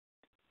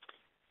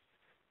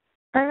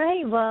All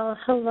right, well,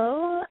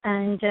 hello,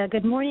 and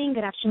good morning,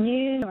 good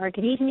afternoon, or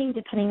good evening,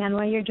 depending on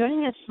where you're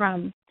joining us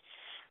from.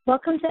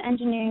 Welcome to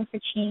Engineering for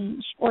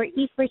Change, or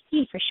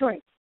E4C for short.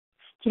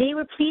 Today,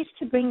 we're pleased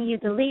to bring you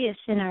the latest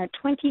in our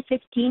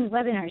 2015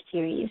 webinar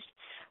series,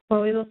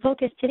 where we will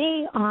focus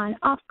today on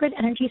off-grid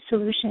energy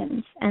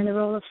solutions and the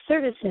role of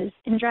services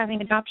in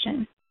driving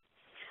adoption.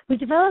 We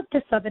developed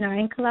this webinar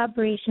in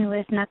collaboration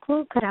with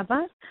Nakul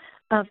Karaba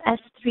of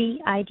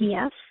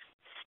S3IDF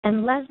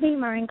and Leslie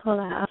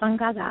Marincola of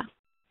Angaza.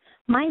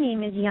 My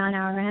name is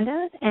Yana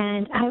Aranda,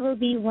 and I will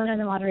be one of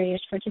the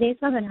moderators for today's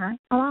webinar,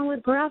 along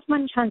with Gaurav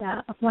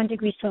Manchanda of 1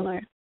 Degree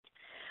Solar.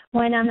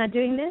 When I'm not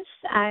doing this,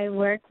 I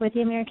work with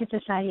the American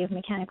Society of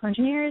Mechanical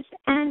Engineers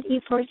and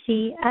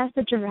E4C as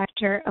the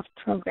Director of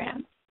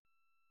Programs.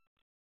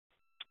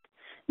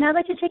 Now I'd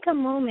like to take a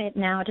moment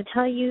now to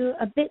tell you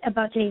a bit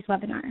about today's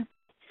webinar.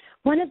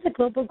 One of the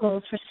global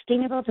goals for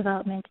sustainable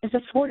development is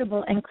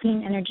affordable and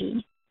clean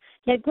energy.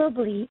 Yet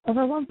globally,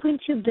 over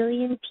 1.2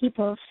 billion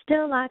people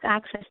still lack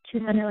access to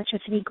an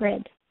electricity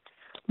grid.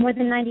 More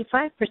than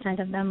 95%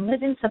 of them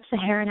live in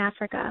sub-Saharan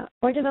Africa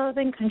or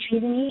developing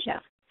countries in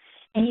Asia,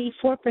 and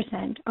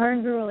 84% are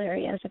in rural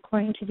areas,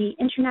 according to the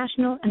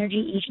International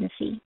Energy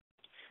Agency.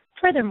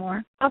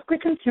 Furthermore,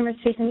 off-grid consumers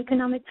face an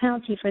economic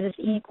penalty for this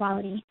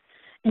inequality.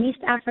 In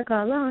East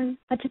Africa alone,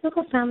 a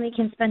typical family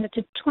can spend up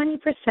to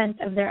 20%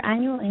 of their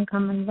annual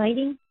income on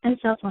lighting and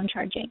cell phone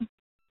charging.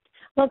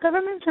 While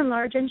governments and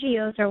large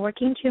NGOs are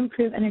working to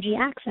improve energy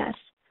access,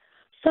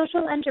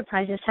 social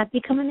enterprises have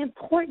become an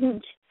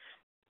important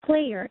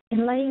player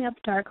in lighting up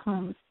dark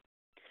homes.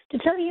 To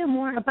tell you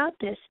more about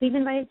this, we've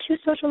invited two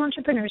social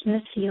entrepreneurs in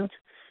this field,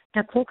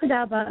 Nakul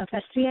Kadaba of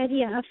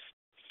S3IDF,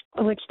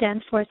 which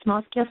stands for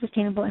Small Scale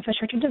Sustainable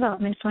Infrastructure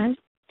Development Fund,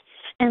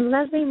 and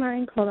Leslie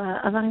Marincola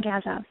of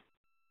Angaza.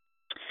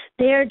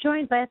 They are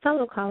joined by a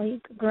fellow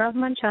colleague, Gaurav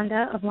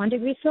Manchanda of 1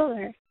 Degree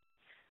Solar,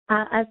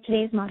 as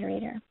today's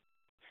moderator.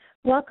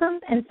 Welcome,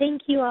 and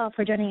thank you all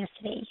for joining us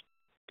today.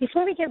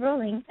 Before we get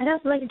rolling, I'd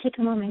also like to take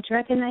a moment to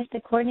recognize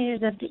the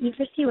coordinators of the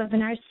E4C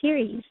Webinar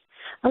series.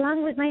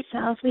 Along with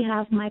myself, we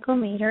have Michael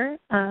Mader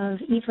of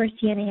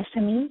E4C and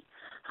ASME,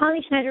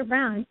 Holly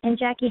Schneider-Brown, and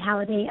Jackie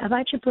Halliday of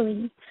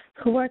IEEE,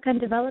 who work on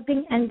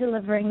developing and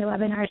delivering the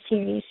webinar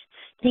series.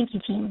 Thank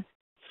you, team.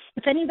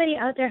 If anybody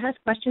out there has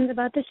questions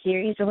about the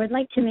series or would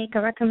like to make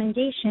a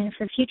recommendation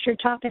for future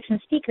topics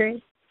and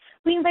speakers,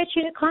 we invite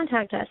you to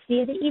contact us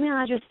via the email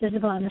address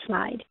visible on the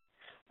slide.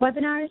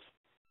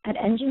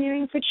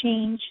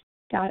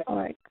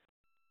 webinars@engineeringforchange.org.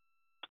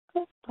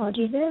 Oh,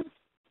 apologies there. There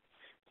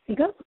we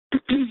go.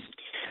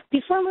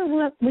 Before we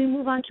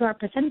move on to our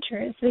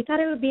presenters, we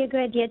thought it would be a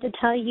good idea to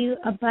tell you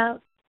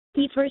about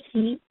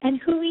E4C and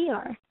who we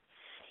are.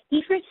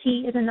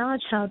 E4C is a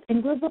knowledge hub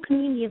and global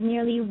community of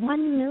nearly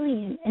 1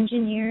 million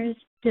engineers,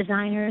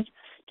 designers,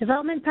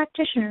 development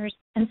practitioners,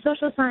 and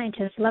social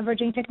scientists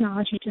leveraging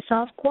technology to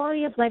solve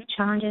quality of life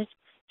challenges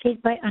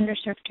faced by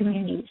underserved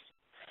communities.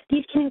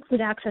 These can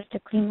include access to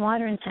clean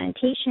water and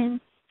sanitation,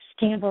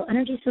 sustainable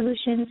energy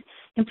solutions,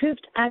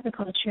 improved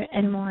agriculture,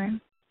 and more.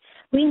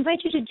 We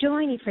invite you to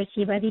join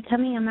E4C by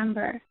becoming a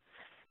member.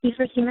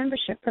 E4C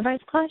membership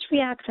provides cost-free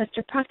access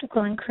to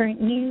practical and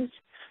current news,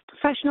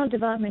 professional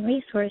development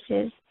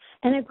resources,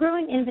 and a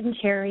growing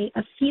inventory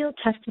of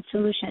field-tested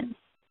solutions.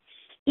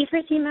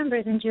 E4C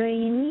members enjoy a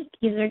unique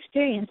user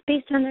experience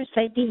based on their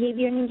site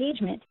behavior and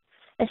engagement.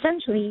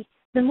 Essentially,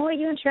 the more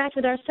you interact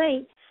with our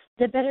site,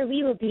 the better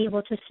we will be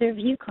able to serve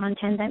you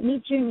content that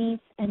meets your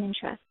needs and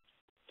interests.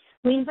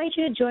 We invite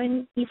you to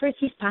join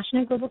E4C's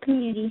passionate global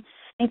community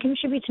and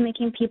contribute to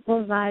making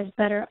people's lives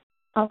better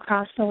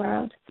across the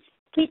world.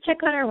 Please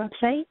check out our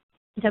website,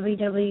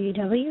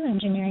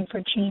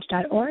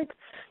 www.engineeringforchange.org,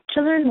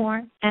 to learn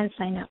more and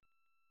sign up.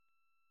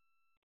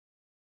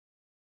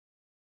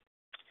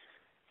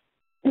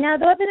 Now,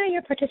 the webinar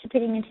you're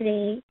participating in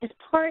today is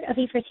part of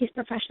E4C's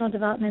professional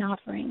development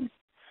offerings.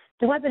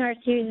 The webinar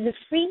series is a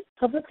free,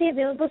 publicly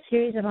available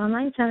series of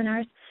online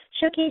seminars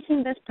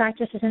showcasing best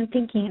practices and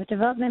thinking of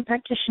development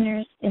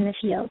practitioners in the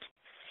field.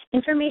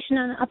 Information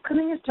on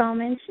upcoming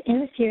installments in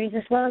the series,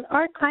 as well as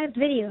archived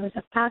videos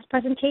of past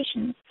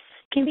presentations,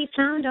 can be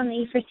found on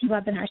the E4C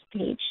Webinars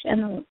page,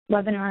 and the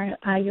webinar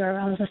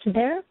URL is listed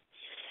there.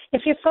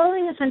 If you're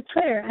following us on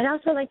Twitter, I'd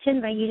also like to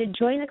invite you to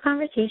join the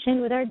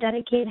conversation with our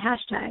dedicated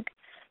hashtag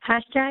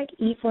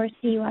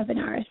E4C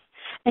Webinars.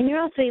 And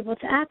you're also able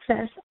to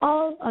access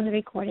all of the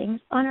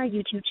recordings on our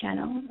YouTube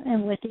channel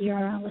and with the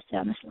URL listed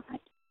on the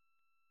slide.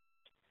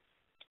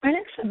 Our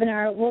next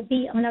webinar will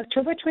be on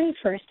October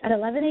 21st at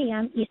 11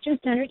 a.m. Eastern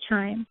Standard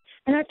Time,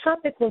 and our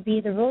topic will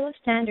be the role of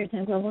standards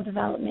in global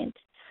development.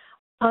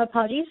 The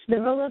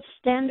role of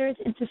standards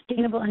in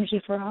sustainable energy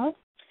for all.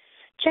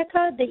 Check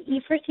out the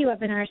E4C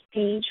Webinars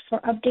page for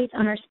updates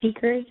on our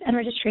speakers and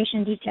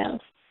registration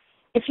details.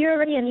 If you're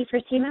already an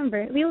E4C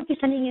member, we will be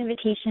sending an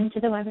invitation to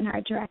the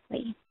webinar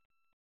directly.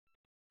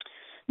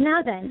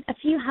 Now then, a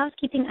few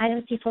housekeeping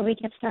items before we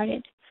get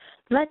started.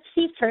 Let's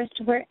see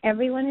first where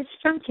everyone is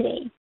from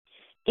today.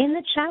 In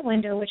the chat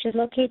window, which is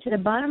located to the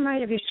bottom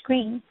right of your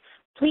screen,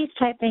 please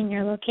type in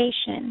your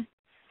location.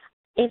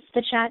 If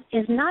the chat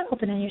is not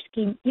open on your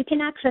screen, you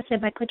can access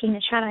it by clicking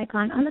the chat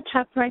icon on the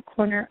top right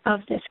corner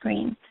of the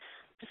screen.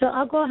 So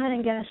I'll go ahead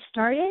and get us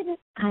started,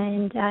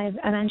 and I'm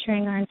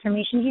entering our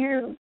information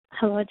here.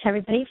 Hello to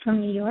everybody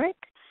from New York.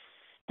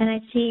 And I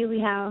see we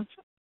have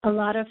a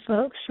lot of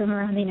folks from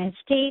around the United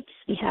States.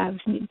 We have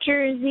New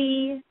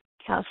Jersey,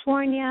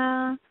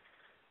 California.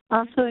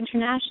 Also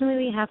internationally,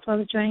 we have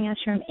folks joining us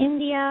from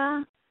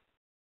India.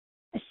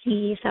 I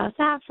see South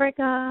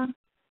Africa.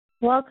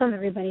 Welcome,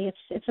 everybody.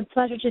 It's a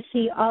pleasure to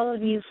see all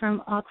of you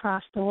from all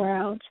across the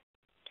world.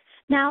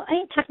 Now,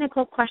 any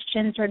technical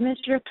questions or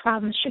administrative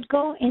problems should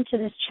go into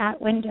this chat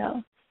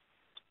window.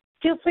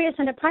 Feel free to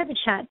send a private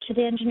chat to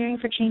the Engineering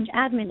for Change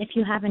admin if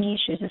you have any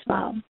issues as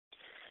well.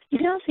 You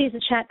can also use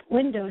the chat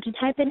window to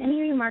type in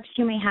any remarks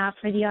you may have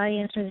for the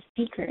audience or the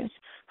speakers.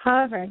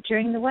 However,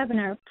 during the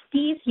webinar,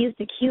 please use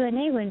the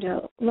Q&A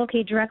window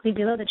located directly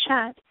below the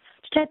chat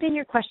to type in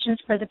your questions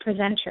for the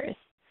presenters.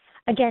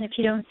 Again, if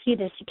you don't see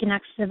this, you can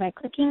access it by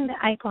clicking the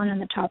icon on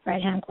the top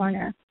right-hand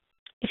corner.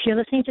 If you're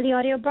listening to the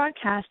audio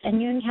broadcast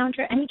and you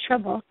encounter any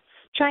trouble,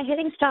 try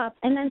hitting stop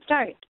and then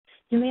start.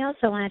 You may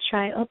also want to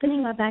try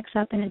opening WebEx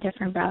up in a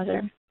different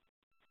browser.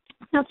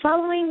 Now,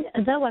 following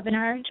the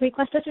webinar, to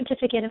request a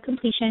certificate of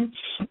completion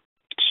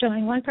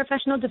showing 1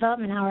 professional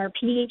development hour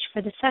PDH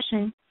for the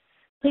session,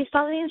 please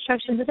follow the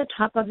instructions at the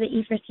top of the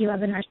E4C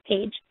Webinars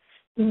page.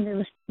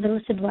 The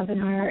listed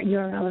webinar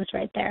URL is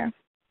right there.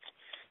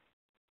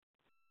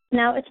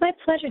 Now, it's my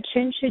pleasure to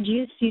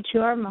introduce you to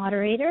our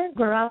moderator,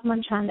 Gaurav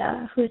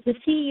Manchanda, who is the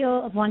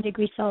CEO of 1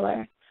 Degree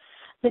Solar.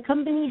 The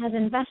company has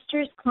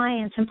investors,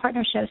 clients, and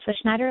partnerships with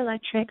Schneider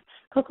Electric,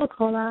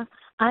 Coca-Cola,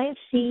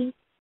 IFC,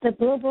 the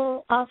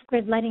Global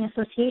Off-Grid Lighting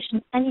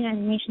Association, and the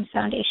United Nations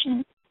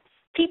Foundation.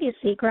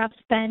 Previously, Gaurav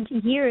spent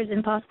years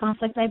in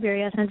post-conflict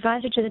Liberia as an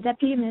advisor to the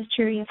Deputy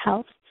Ministry of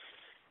Health,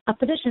 a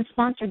position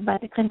sponsored by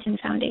the Clinton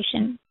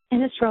Foundation.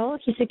 In this role,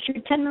 he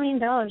secured $10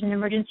 million in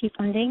emergency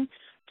funding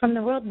from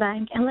the World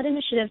Bank and led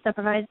initiatives that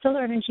provide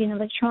solar energy and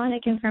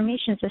electronic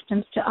information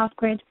systems to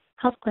off-grid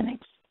health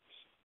clinics.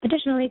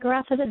 Additionally,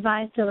 Gaurav has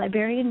advised the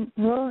Liberian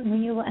Rural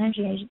Renewable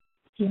Energy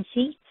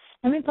Agency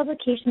and made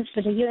publications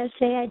for the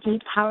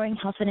USAID Powering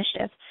Health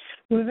Initiative.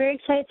 We're very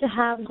excited to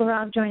have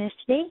Gaurav join us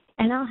today,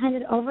 and I'll hand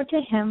it over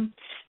to him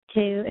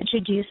to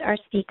introduce our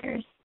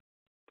speakers.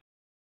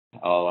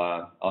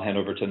 I'll hand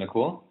over to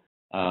Nicole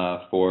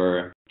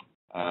for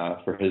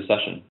his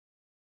session.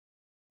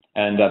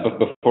 And but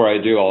before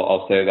I do,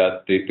 I'll say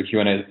that the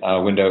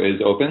Q&A window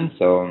is open,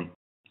 so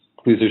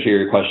please do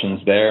share your questions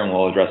there, and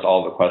we'll address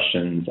all the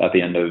questions at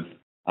the end of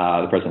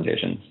the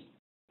presentations.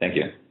 Thank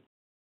you.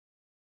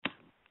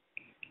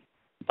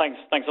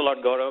 Thanks a lot,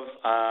 Gaurav,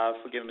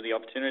 for giving me the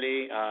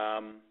opportunity.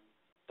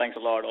 Thanks a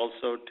lot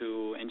also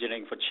to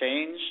Engineering for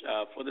Change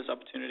for this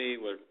opportunity.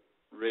 We're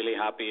really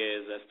happy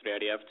as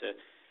S3IDF to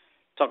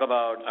talk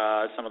about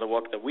some of the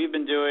work that we've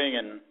been doing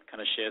and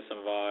kind of share some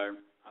of our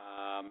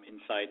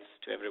insights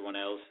to everyone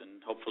else, and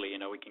hopefully,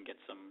 we can get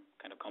some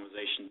kind of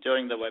conversation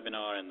during the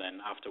webinar and then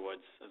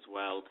afterwards as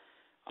well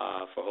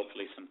for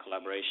hopefully some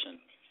collaboration.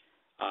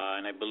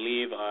 And I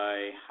believe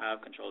I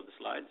have control of the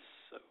slides,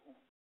 so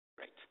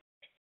great.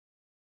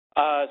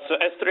 So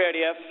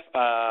S3IDF,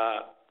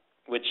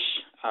 which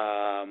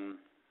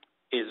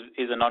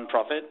is a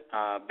nonprofit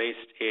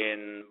based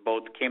in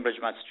both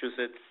Cambridge,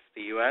 Massachusetts,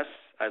 the U.S.,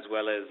 as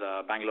well as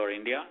Bangalore,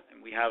 India,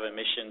 and we have a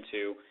mission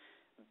to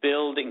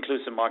build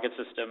inclusive market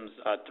systems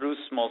through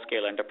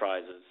small-scale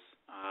enterprises.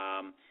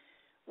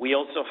 We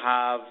also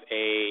have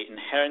an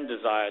inherent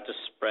desire to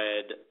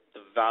spread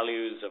the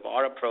values of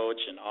our approach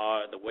and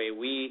the way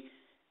we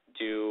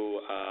do,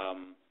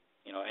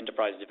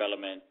 enterprise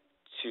development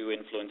to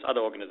influence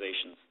other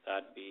organizations,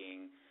 that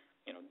being,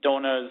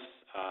 donors,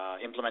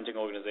 implementing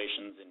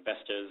organizations,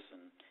 investors,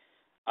 and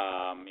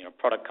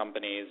product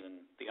companies,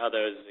 and the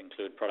others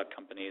include product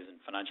companies and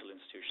financial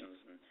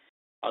institutions and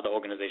other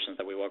organizations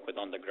that we work with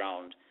on the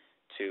ground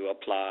to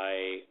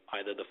apply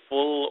either the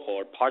full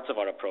or parts of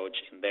our approach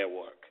in their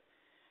work.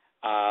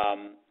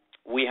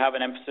 We have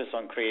an emphasis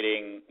on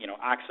creating,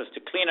 access to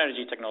clean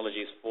energy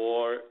technologies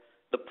for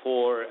the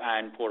poor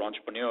and poor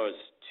entrepreneurs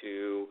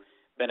to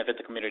benefit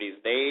the communities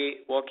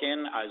they work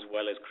in, as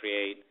well as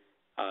create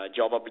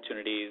job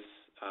opportunities,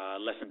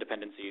 lessen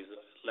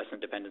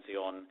dependency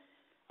on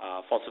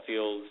fossil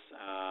fuels,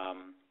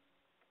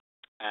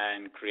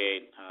 and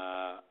create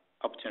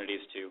opportunities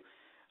to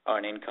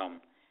earn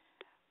income.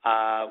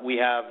 We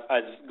have,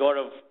 as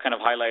Gaurav kind of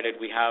highlighted,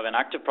 we have an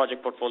active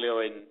project portfolio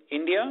in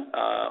India,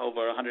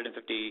 over 150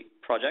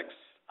 projects.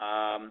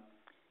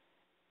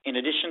 In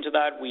addition to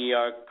that, we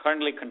are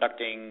currently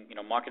conducting,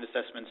 market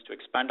assessments to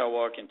expand our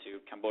work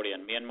into Cambodia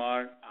and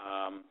Myanmar,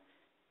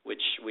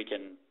 which we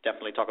can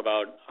definitely talk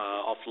about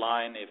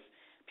offline if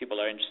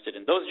people are interested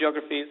in those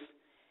geographies.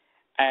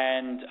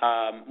 And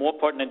more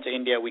pertinent to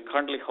India, we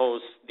currently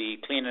host the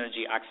Clean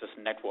Energy Access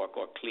Network,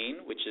 or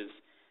CLEAN, which is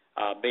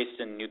based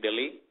in New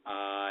Delhi,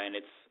 and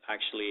it's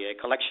actually a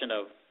collection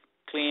of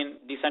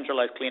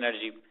decentralized clean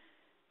energy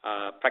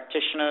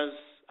practitioners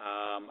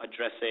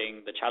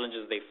addressing the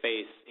challenges they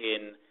face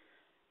in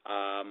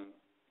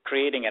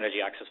creating energy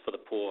access for the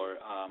poor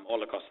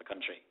all across the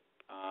country.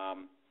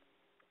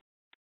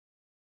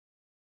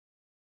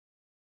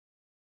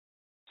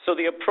 So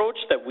the approach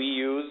that we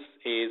use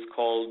is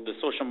called the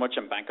Social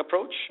Merchant Bank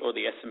approach, or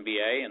the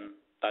SMBA, and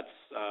that's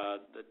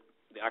the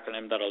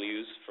acronym that I'll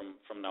use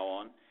from now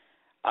on.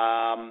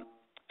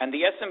 And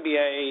the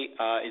SMBA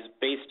is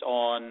based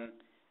on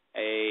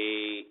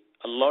a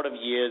lot of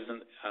years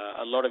of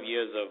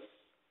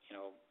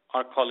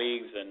our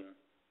colleagues and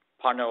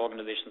partner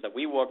organizations that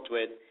we worked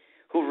with,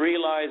 who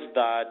realized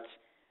that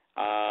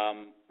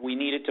we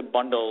needed to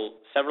bundle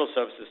several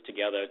services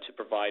together to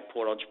provide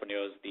poor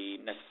entrepreneurs the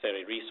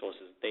necessary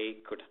resources they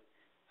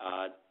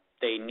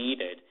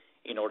needed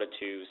in order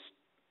to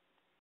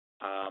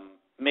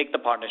make the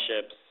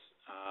partnerships,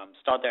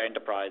 start their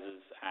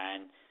enterprises,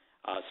 and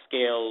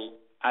scale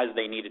as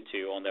they needed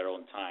to on their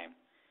own time.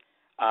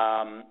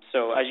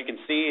 So as you can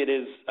see, it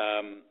is,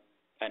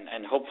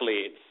 and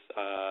hopefully it's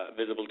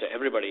visible to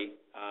everybody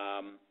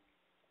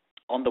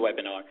on the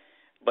webinar,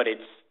 but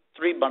it's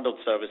 3 bundled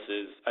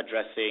services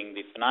addressing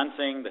the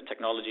financing, the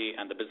technology,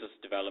 and the business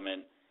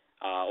development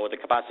or the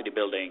capacity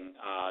building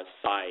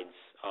sides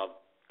of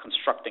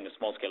constructing a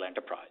small-scale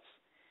enterprise.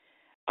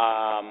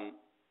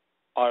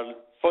 Our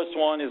first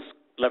one is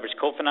leverage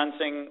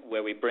co-financing,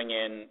 where we bring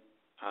in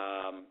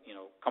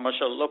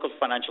commercial, local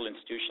financial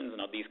institutions.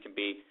 Now, these can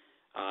be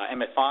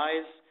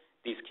MFIs,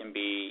 these can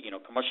be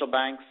commercial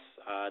banks,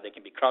 they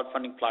can be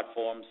crowdfunding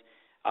platforms.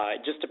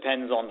 It just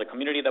depends on the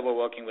community that we're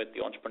working with,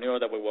 the entrepreneur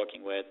that we're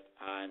working with,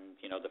 and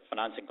the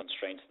financing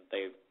constraints that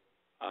they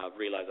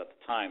realize at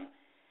the time.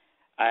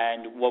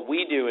 And what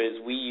we do is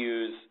we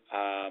use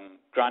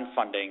grant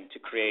funding to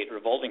create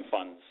revolving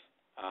funds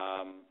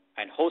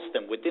and host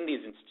them within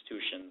these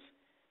institutions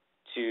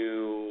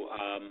to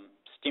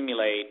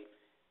stimulate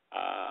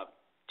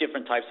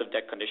different types of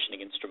debt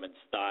conditioning instruments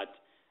that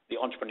the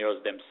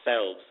entrepreneurs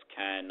themselves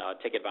can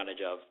take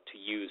advantage of to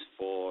use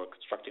for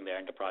constructing their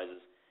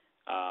enterprises,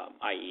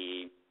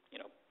 i.e.,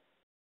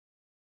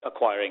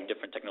 acquiring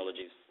different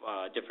technologies,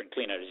 different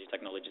clean energy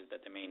technologies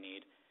that they may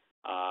need,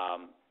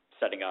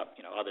 setting up,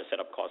 other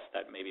setup costs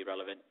that may be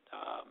relevant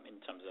in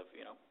terms of,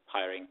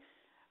 hiring,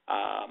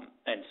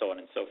 and so on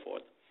and so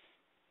forth.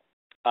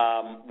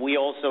 We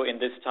also, in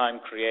this time,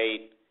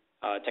 create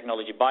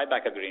technology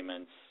buyback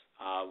agreements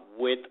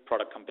with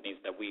product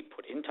companies that we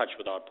put in touch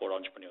with our poor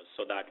entrepreneurs,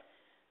 so that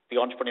the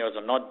entrepreneurs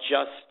are not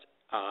just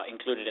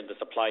included in the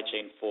supply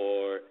chain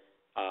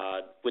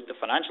with the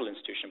financial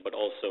institution, but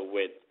also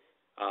with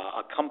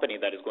a company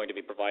that is going to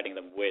be providing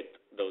them with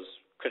those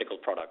critical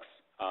products,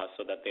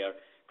 so that they are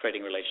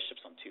creating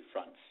relationships on 2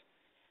 fronts.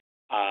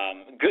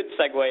 Good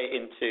segue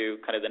into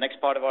kind of the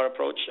next part of our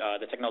approach,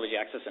 the technology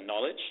access and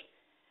knowledge.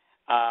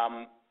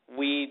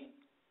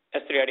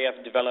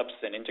 S3IDF develops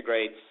and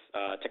integrates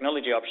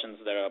technology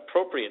options that are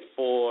appropriate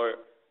for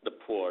the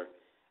poor,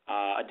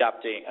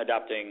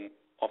 adapting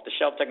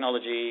off-the-shelf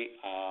technology,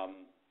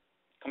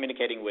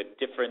 communicating with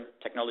different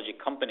technology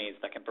companies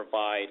that can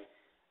provide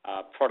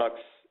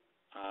products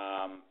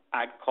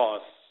at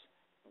costs,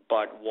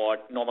 but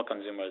what normal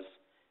consumers,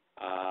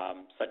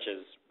 such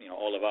as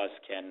all of us,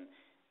 can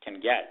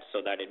get,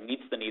 so that it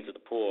meets the needs of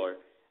the poor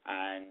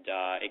and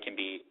it can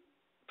be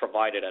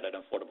provided at an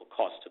affordable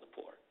cost to the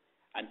poor.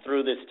 And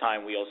through this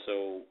time, we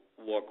also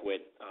work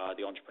with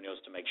the entrepreneurs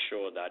to make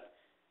sure that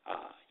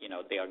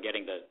they are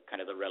getting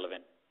the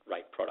relevant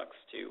right products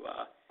to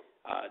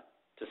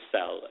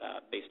sell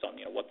based on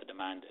what the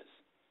demand is.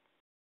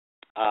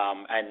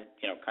 And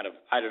kind of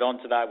added on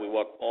to that, we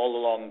work all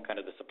along kind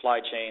of the supply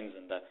chains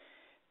and the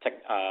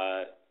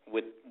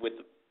with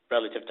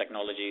relative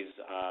technologies,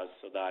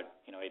 so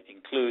that it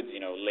includes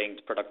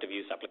linked productive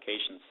use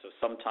applications. So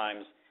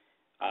sometimes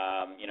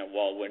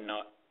while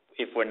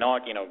if we're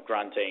not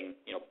granting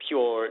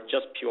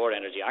just pure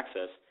energy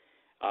access,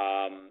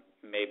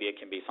 maybe it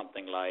can be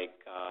something like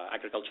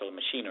agricultural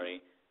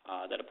machinery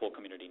that a poor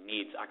community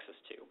needs access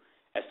to.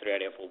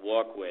 S3IDF will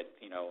work with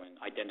and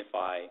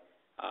identify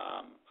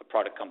a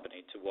product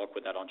company to work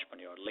with that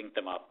entrepreneur, link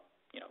them up,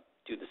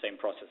 do the same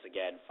process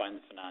again, find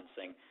the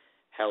financing,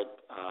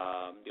 help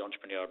the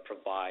entrepreneur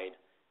provide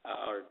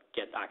or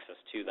get access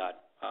to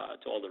that,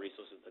 to all the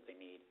resources that they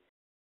need.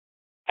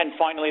 And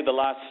finally, the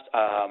last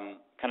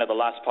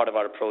part of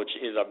our approach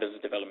is our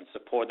business development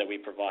support that we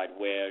provide,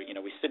 where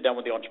we sit down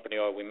with the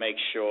entrepreneur, we make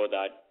sure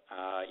that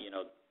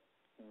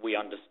we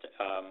understand,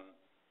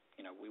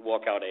 we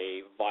work out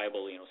a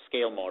viable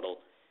scale model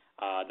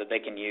that they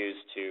can use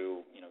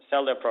to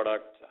sell their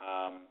product,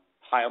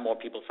 hire more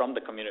people from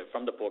the community,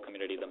 from the poor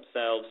community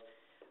themselves,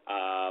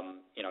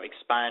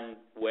 expand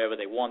wherever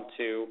they want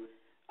to,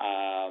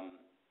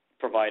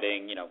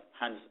 providing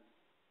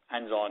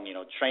hands-on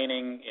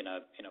training in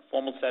a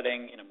formal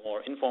setting, in a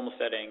more informal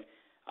setting,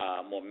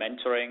 more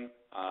mentoring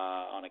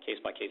on a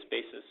case-by-case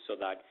basis, so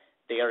that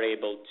they are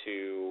able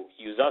to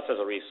use us as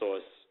a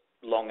resource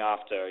long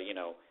after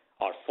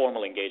our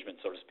formal engagement,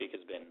 so to speak,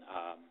 has been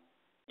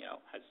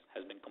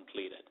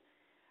completed.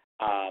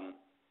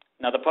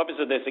 Now, the purpose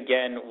of this,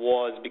 again,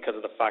 was because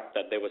of the fact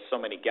that there were so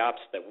many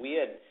gaps that we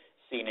had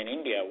seen in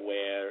India,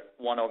 where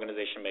one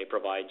organization may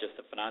provide just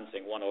the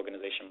financing, one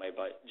organization may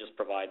just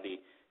provide the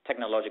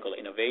technological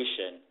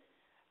innovation,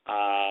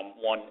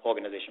 one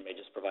organization may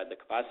just provide the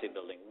capacity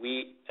building.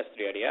 We,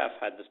 S3IDF,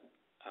 had this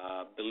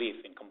belief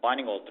in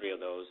combining all three of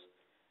those,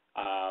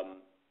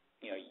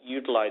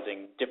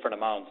 utilizing different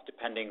amounts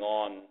depending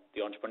on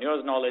the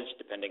entrepreneur's knowledge,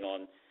 depending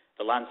on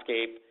the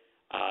landscape,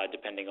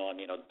 depending on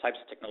the types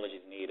of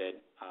technologies needed,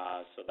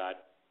 so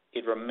that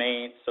it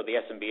remains. So the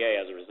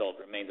SMBA, as a result,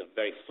 remains a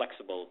very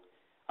flexible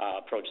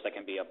approach that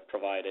can be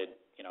provided,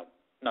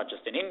 not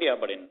just in India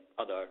but in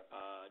other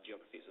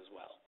geographies as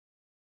well.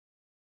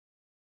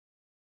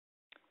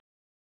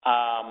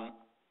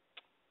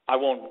 I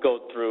won't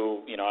go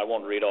through, I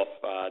won't read off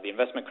the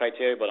investment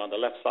criteria, but on the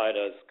left side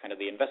is kind of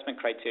the investment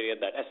criteria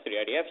that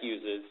S3IDF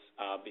uses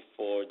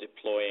before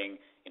deploying,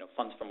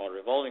 funds from our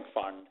revolving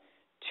fund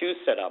to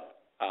set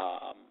up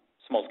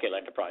small-scale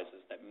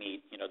enterprises that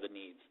meet, the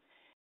needs.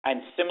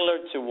 And similar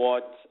to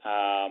what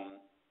I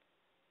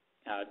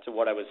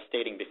was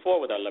stating before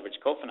with our leverage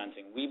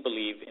co-financing, we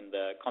believe in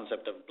the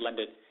concept of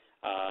blended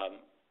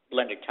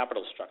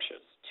capital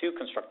structures to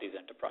construct these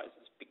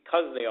enterprises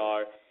because they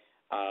are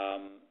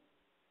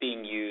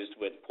being used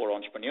with poor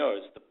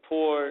entrepreneurs.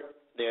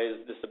 There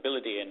is this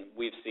ability, and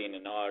we've seen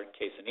in our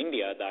case in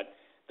India, that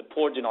the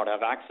poor do not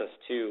have access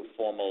to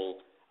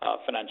formal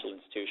financial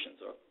institutions,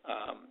 or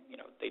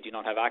they do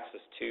not have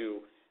access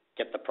to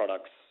get the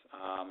products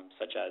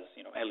such as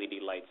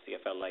LED lights,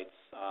 CFL lights,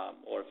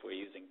 or if we're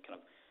using kind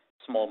of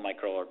small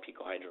micro or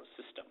picohydro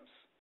systems.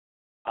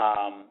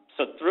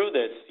 So through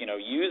this,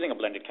 using a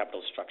blended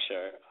capital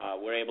structure,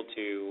 we're able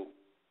to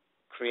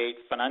create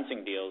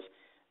financing deals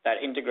that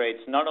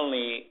integrates not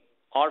only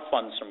our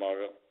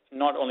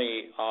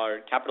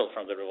capital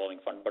from the revolving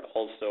fund, but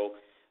also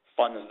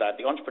funds that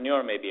the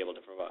entrepreneur may be able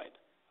to provide,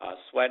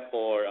 sweat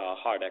or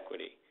hard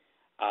equity,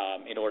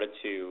 in order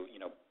to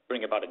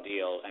bring about a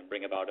deal and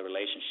bring about a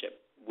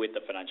relationship with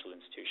the financial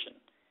institution.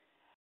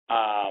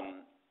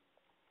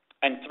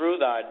 And through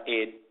that,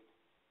 it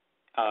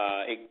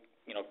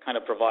kind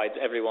of provides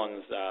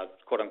everyone's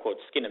quote unquote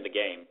skin in the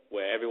game,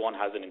 where everyone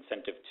has an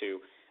incentive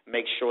to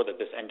make sure that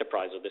this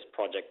enterprise or this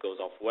project goes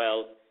off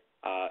well,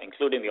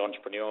 including the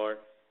entrepreneur.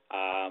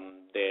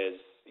 There's,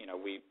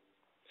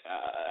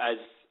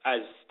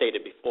 as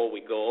stated before, we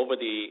go over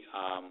the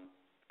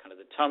kind of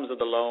the terms of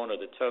the loan or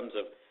the terms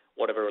of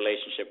whatever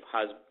relationship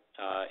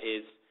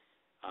is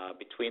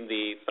between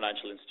the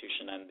financial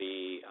institution and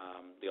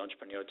the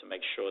entrepreneur to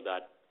make sure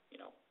that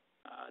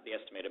the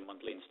estimated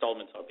monthly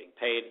installments are being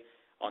paid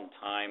on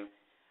time,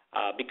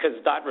 because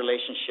that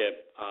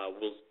relationship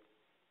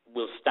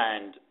will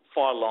stand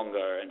far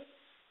longer and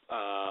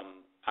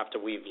after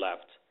we've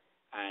left,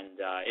 and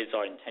it's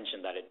our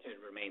intention that it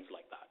remains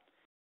like that.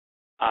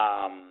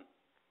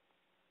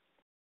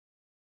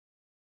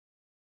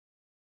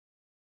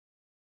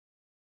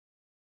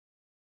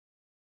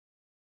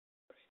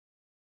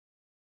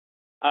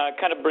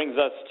 Kind of brings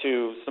us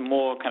to some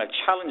more kind of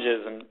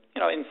challenges and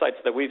insights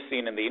that we've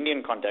seen in the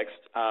Indian context.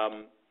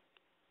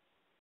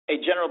 A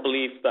general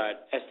belief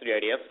that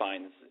S3IDF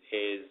finds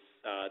is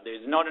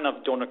there's not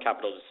enough donor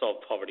capital to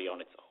solve poverty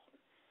on its own.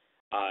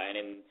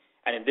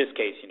 And in this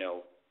case,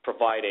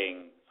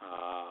 providing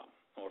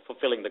or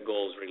fulfilling the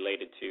goals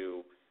related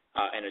to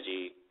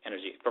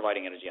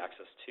providing energy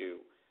access to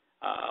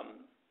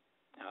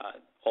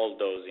all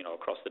those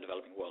across the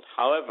developing world.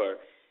 However,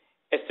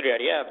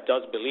 S3IDF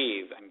does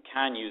believe and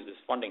can use this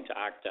funding to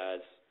act as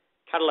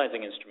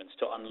catalyzing instruments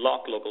to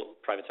unlock local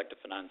private sector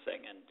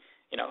financing, and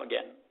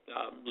again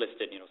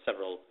listed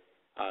several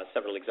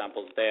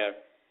examples there.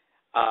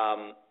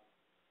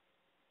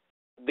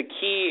 The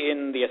key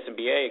in the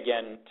SMBA,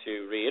 again,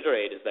 to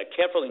reiterate, is that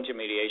careful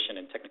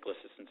intermediation and technical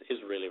assistance is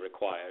really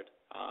required.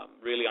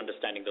 Really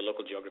understanding the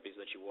local geographies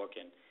that you work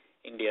in.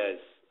 India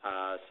is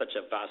such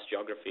a vast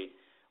geography.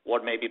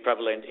 What may be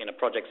prevalent in a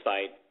project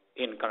site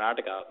in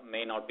Karnataka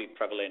may not be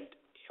prevalent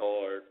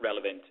or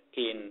relevant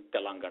in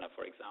Telangana,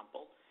 for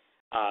example.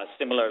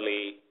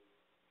 Similarly,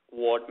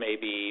 what may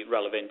be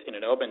relevant in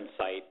an urban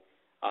site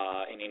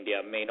in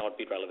India may not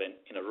be relevant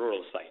in a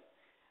rural site.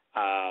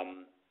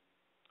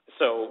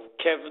 So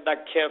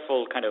that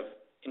careful kind of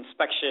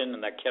inspection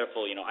and that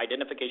careful,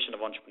 identification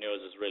of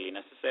entrepreneurs is really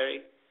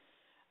necessary.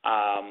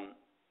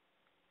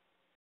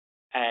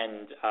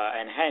 And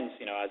hence,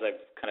 as I've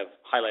kind of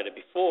highlighted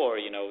before,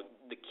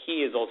 the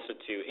key is also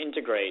to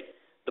integrate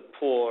the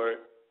poor,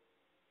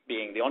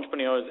 being the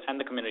entrepreneurs and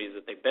the communities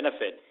that they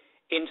benefit,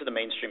 into the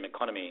mainstream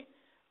economy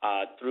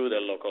through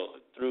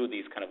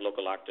these kind of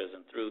local actors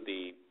and through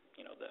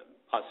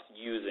us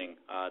using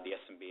the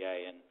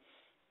SMBA.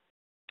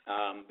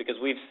 And because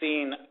we've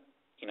seen,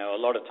 a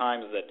lot of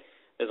times that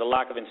there's a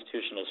lack of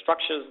institutional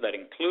structures that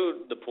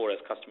include the poor as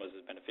customers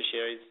as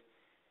beneficiaries.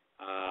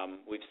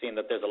 We've seen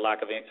that there's a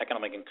lack of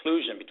economic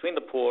inclusion between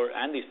the poor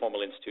and these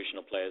formal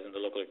institutional players in the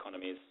local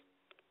economies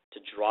to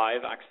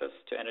drive access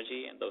to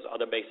energy and those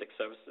other basic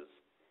services.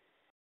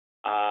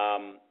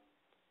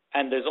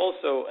 And there's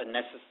also a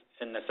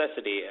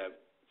necessity,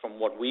 from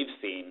what we've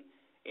seen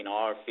in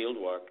our field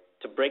work,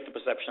 to break the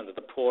perception that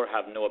the poor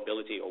have no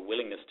ability or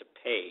willingness to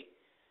pay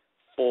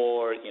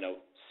for,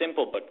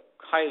 simple but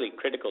highly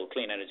critical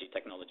clean energy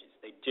technologies.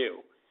 They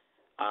do.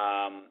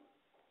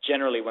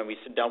 Generally, when we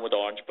sit down with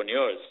our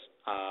entrepreneurs,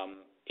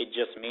 it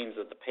just means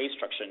that the pay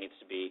structure needs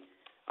to be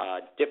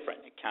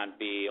different. It can't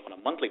be on a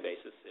monthly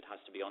basis. It has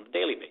to be on a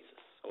daily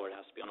basis, or it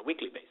has to be on a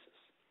weekly basis.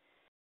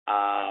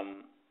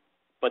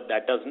 But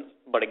that doesn't.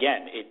 But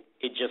again,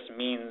 it just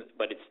means.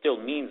 But it still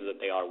means that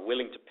they are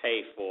willing to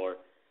pay for,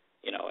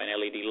 an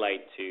LED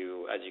light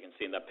to, as you can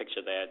see in that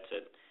picture there,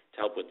 to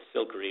help with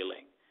silk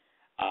reeling.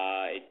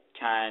 It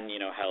can,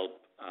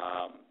 help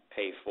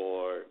pay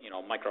for,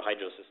 micro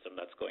hydro system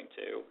that's going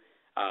to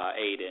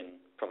aid in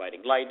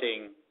providing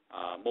lighting,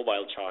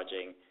 mobile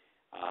charging,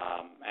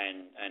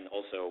 and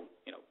also,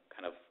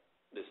 kind of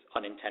this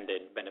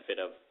unintended benefit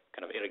of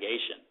kind of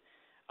irrigation.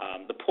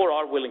 The poor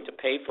are willing to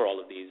pay for all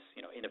of these,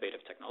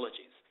 innovative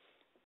technologies.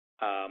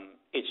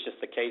 It's just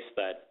the case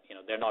that,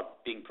 they're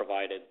not being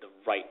provided the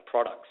right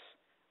products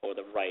or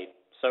the right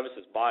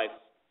services by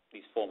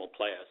these formal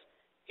players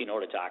in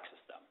order to access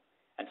them.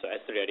 And so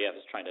S3IDF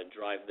is trying to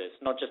drive this,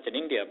 not just in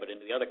India, but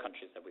into the other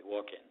countries that we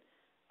work in,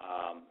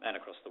 and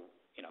across the,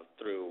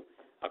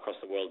 across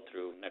the world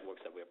through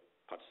networks that we're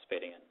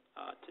participating in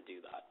to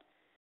do that.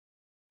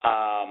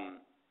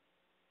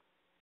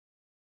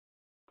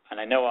 And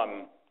I know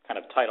I'm kind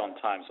of tight on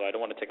time, so I don't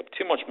want to take up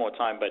too much more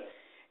time, but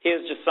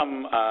here's just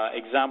some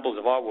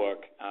examples of our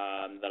work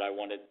that I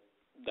wanted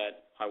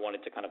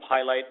to kind of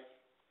highlight.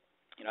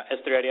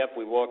 S3IDF,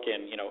 we work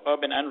in,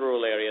 urban and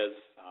rural areas,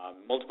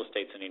 multiple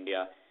states in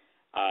India.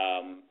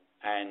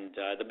 And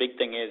the big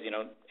thing is,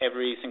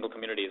 every single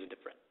community is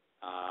different.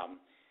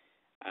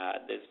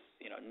 There's,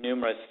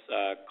 numerous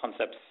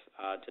concepts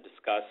to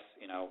discuss.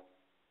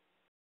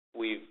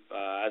 We've,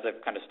 as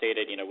I've kind of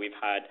stated,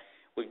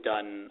 we've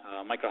done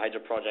micro hydro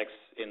projects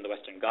in the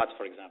Western Ghats,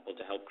 for example,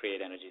 to help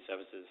create energy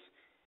services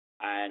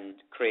and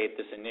create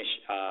this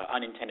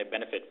unintended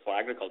benefit for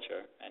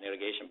agriculture and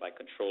irrigation by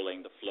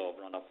controlling the flow of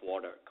runoff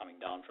water coming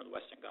down from the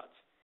Western Ghats.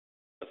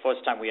 The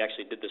first time we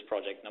actually did this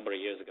project a number of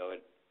years ago,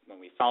 when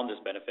we found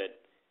this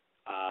benefit,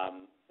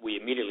 we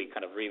immediately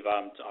kind of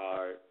revamped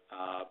our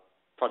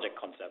project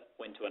concept,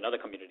 went to another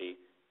community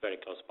very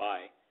close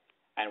by,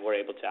 and were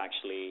able to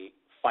actually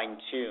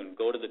fine-tune,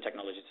 go to the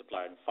technology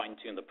supplier and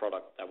fine-tune the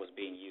product that was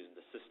being used in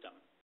the system,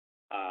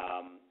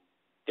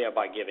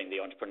 thereby giving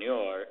the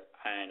entrepreneur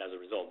and, as a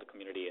result, the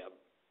community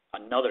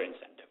another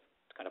incentive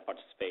to kind of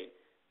participate,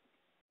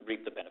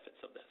 reap the benefits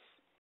of this.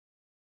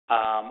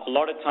 A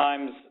lot of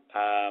times,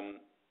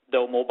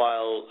 though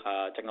mobile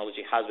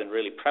technology has been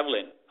really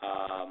prevalent,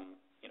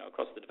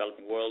 across the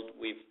developing world,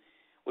 we've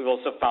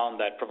also found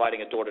that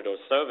providing a door-to-door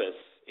service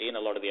in a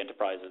lot of the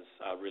enterprises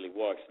really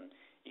works. And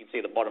you can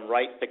see the bottom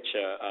right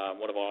picture,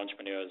 one of our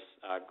entrepreneurs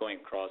going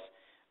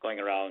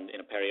around in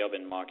a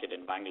peri-urban market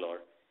in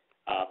Bangalore,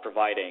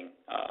 providing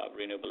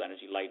renewable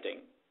energy lighting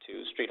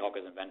to street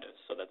hawkers and vendors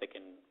so that they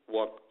can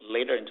work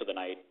later into the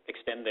night,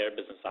 extend their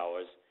business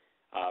hours,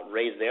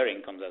 raise their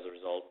incomes as a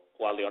result,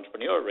 while the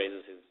entrepreneur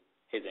raises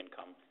his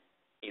income.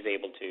 He's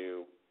able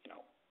to,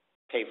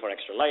 pay for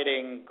extra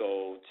lighting,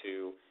 go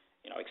to,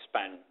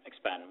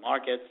 expand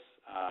markets,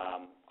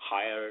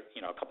 hire,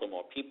 a couple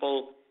more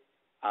people.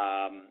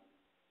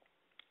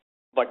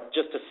 But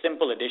just a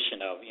simple addition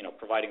of,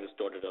 providing this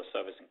door-to-door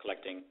service and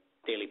collecting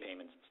daily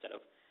payments instead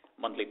of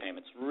monthly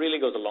payments really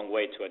goes a long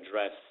way to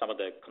address some of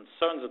the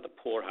concerns that the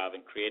poor have in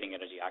creating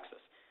energy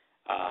access,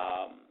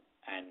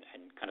 and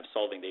kind of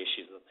solving the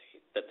issues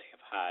that they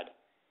have had.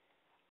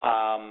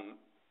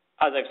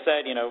 As I've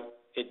said,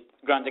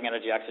 granting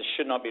energy access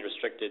should not be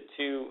restricted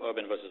to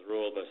urban versus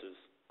rural versus,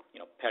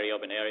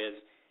 peri-urban areas.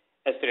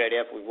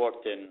 S3IDF, we've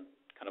worked in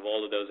kind of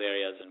all of those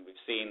areas, and we've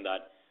seen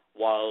that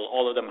while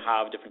all of them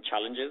have different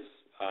challenges,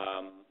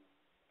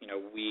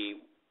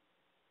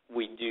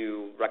 we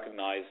do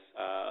recognize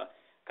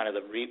kind of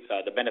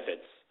the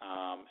benefits,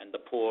 and the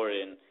poor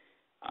and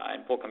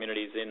poor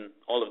communities in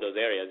all of those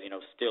areas,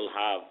 still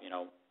have,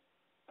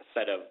 a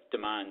set of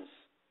demands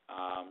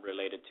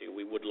related to,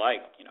 we would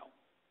like,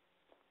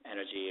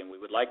 energy, and we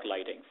would like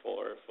lighting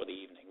for the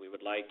evening. We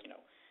would like,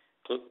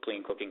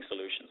 clean cooking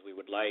solutions. We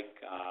would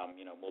like,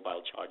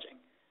 mobile charging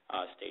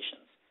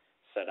stations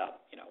set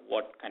up.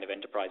 What kind of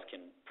enterprise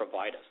can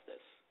provide us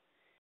this?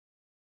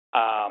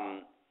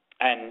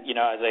 And,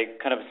 as I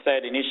kind of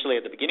said initially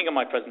at the beginning of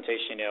my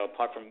presentation,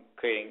 apart from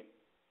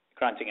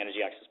granting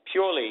energy access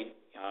purely,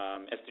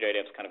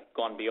 S3IDF has kind of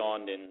gone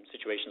beyond in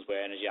situations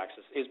where energy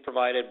access is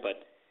provided,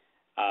 but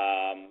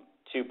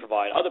to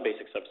provide other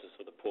basic services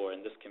for the poor,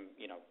 and this can,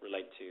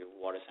 relate to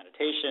water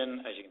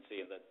sanitation, as you can see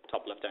in the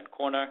top left-hand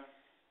corner,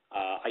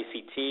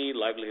 ICT,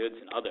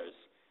 livelihoods, and others,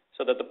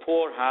 so that the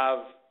poor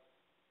have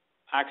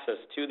access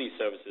to these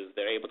services.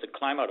 They're able to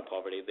climb out of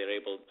poverty. They're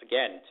able,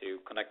 again, to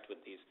connect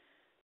with these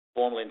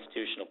formal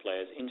institutional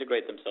players,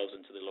 integrate themselves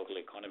into the local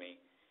economy,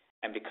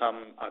 and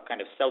become a kind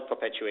of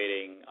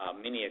self-perpetuating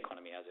mini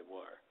economy, as it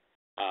were,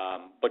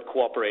 but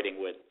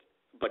cooperating with,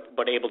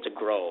 but able to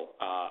grow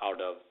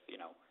out of,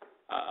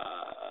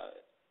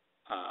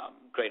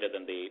 greater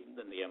than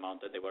the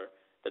amount that they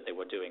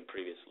were doing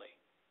previously.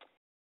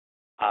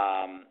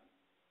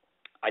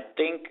 I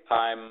think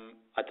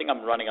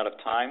I'm running out of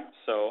time,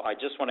 so I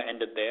just want to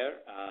end it there.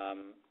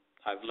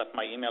 I've left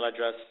my email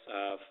address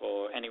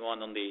for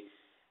anyone on the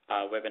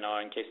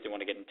webinar in case they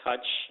want to get in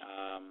touch.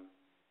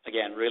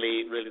 Again,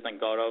 really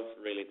thank Gaurav,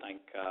 really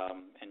thank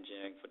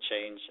Engineering for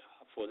Change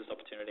for this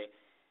opportunity,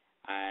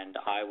 and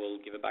I will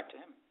give it back to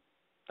him.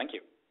 Thank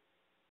you.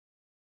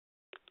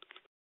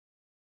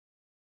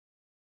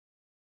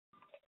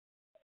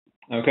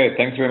 Okay,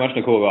 thanks very much,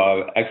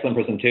 Nakul. Excellent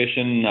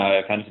presentation.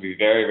 I found it to be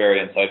very, very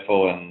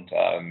insightful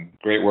and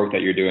great work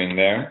that you're doing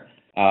there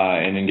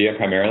in India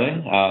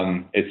primarily.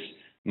 It's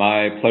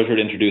my pleasure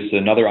to introduce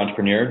another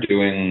entrepreneur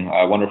doing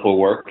wonderful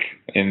work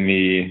in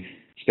the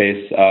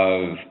space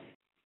of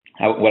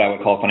what I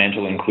would call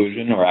financial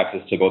inclusion or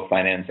access to both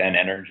finance and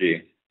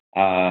energy.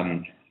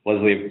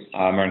 Leslie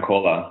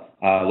Marancola.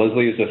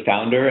 Leslie is the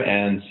founder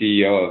and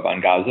CEO of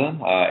Angaza,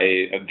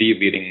 the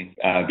leading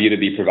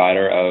B2B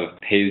provider of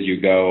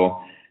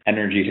pay-as-you-go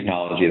energy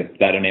technology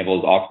that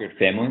enables off-grid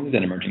families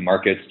in emerging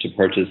markets to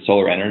purchase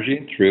solar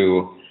energy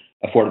through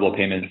affordable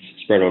payments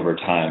spread over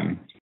time.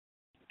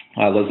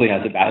 Leslie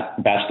has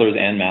a bachelor's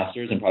and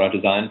master's in product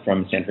design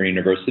from Stanford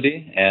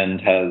University and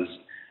has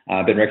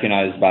been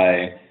recognized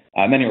by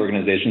many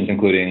organizations,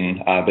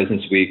 including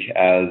Business Week,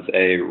 as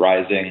a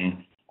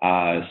rising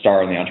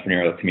star in the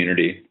entrepreneurial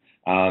community.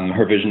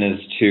 Her vision is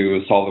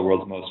to solve the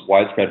world's most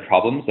widespread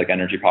problems like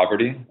energy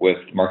poverty with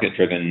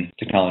market-driven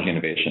technology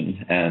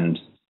innovation. And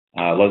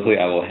Leslie,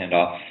 I will hand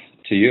off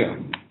to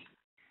you.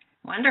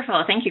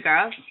 Wonderful. Thank you,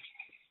 Gaurav.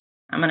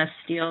 I'm going to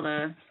steal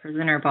the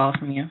presenter ball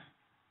from you.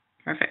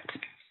 Perfect.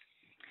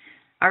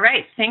 All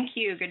right. Thank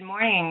you. Good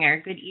morning or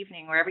good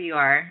evening, wherever you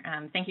are.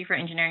 Thank you for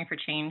Engineering for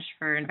Change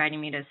for inviting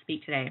me to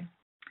speak today.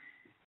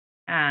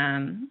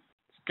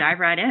 Let's dive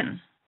right in.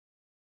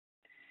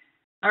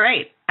 All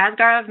right. As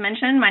Gaurav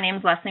mentioned, my name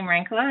is Leslie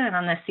Marancola, and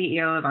I'm the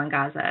CEO of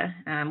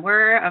Angaza.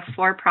 We're a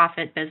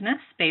for-profit business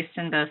based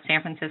in both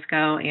San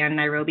Francisco and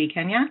Nairobi,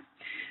 Kenya,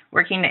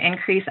 working to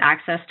increase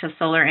access to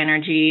solar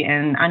energy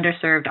in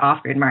underserved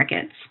off-grid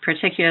markets,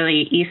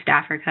 particularly East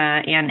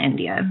Africa and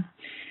India.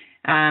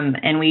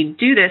 And we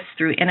do this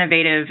through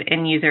innovative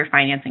end-user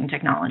financing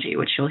technology,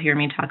 which you'll hear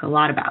me talk a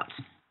lot about.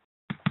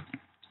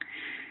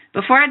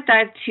 Before I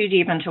dive too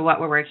deep into what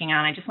we're working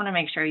on, I just want to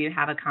make sure you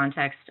have a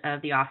context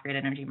of the off-grid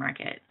energy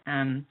market.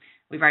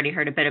 We've already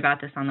heard a bit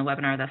about this on the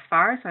webinar thus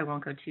far, so I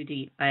won't go too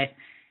deep, but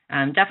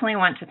definitely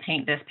want to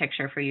paint this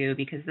picture for you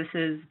because this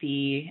is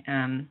the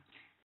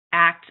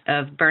act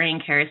of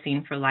burning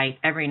kerosene for light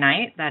every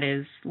night that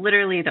is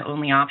literally the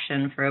only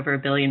option for over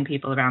 1 billion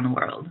people around the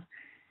world.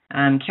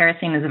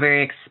 Kerosene is a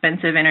very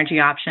expensive energy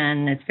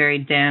option. It's very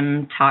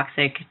dim,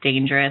 toxic,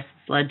 dangerous.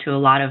 It's led to a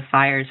lot of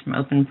fires from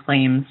open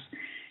flames.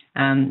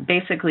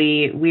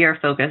 Basically, we are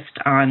focused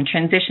on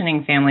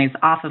transitioning families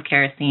off of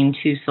kerosene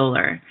to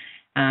solar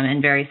in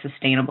very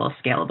sustainable,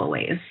 scalable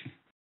ways.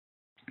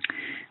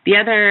 The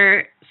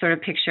other sort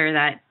of picture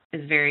that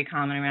is very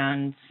common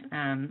around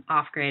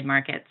off-grid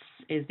markets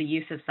is the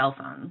use of cell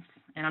phones.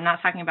 And I'm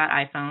not talking about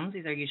iPhones.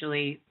 These are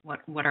usually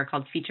what are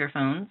called feature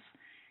phones,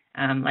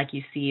 like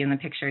you see in the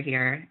picture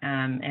here.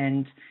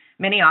 And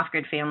many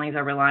off-grid families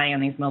are relying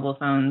on these mobile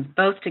phones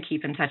both to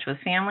keep in touch with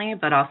family,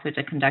 but also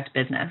to conduct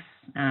business.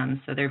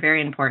 So they're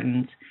very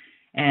important.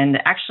 And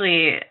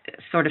actually,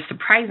 sort of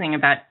surprising,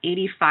 about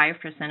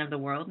 85% of the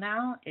world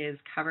now is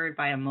covered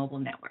by a mobile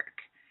network.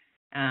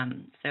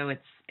 So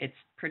it's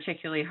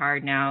particularly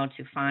hard now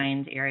to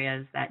find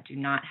areas that do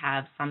not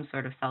have some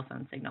sort of cell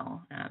phone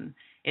signal.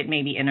 It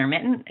may be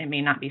intermittent, it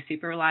may not be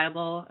super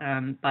reliable,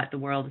 but the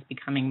world is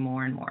becoming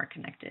more and more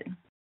connected.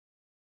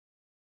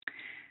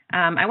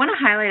 I want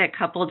to highlight a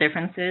couple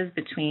differences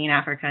between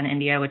Africa and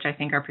India, which I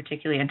think are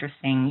particularly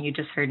interesting. You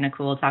just heard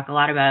Nakul talk a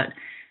lot about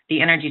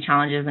the energy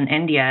challenges in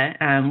India.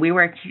 We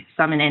work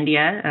some in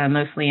India,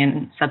 mostly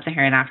in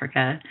sub-Saharan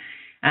Africa.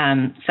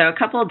 So a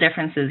couple of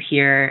differences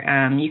here.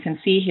 You can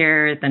see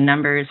here the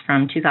numbers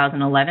from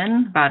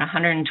 2011, about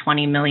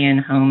 120 million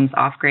homes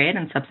off-grid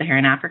in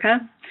sub-Saharan Africa,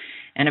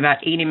 and about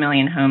 80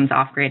 million homes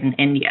off-grid in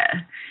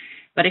India.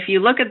 But if you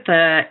look at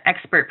the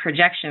expert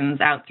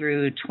projections out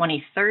through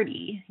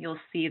 2030, you'll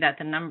see that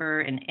the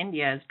number in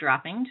India is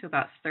dropping to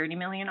about 30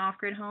 million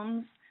off-grid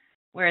homes,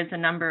 whereas the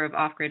number of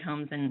off-grid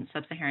homes in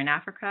sub-Saharan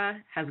Africa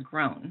has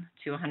grown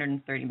to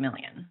 130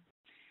 million.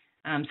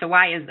 So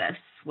why is this?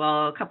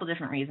 Well, a couple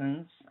different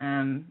reasons.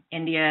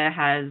 India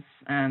has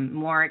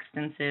more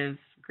extensive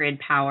grid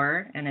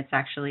power, and it's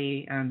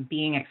actually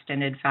being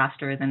extended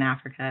faster than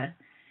Africa.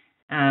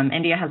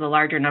 India has a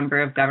larger number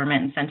of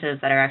government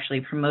incentives that are actually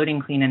promoting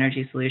clean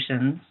energy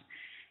solutions.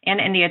 And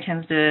India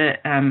tends to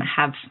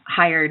have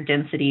higher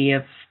density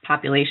of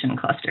population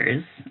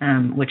clusters,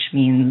 which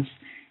means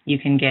you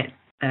can get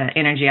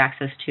energy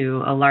access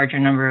to a larger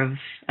number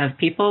of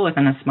people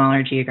within a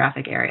smaller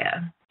geographic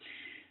area.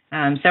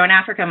 So in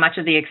Africa, much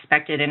of the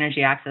expected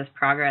energy access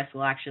progress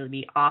will actually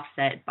be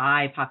offset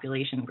by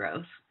population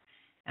growth,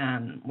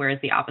 whereas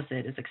the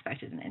opposite is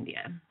expected in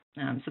India.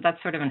 So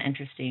that's sort of an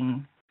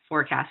interesting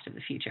forecast of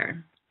the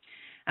future.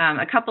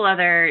 A couple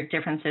other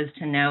differences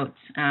to note.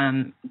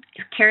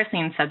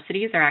 Kerosene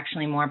subsidies are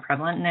actually more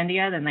prevalent in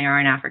India than they are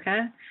in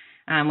Africa,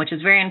 which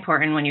is very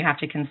important when you have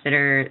to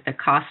consider the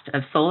cost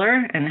of solar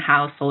and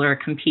how solar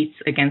competes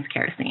against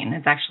kerosene.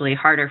 It's actually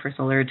harder for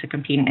solar to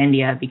compete in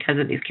India because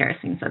of these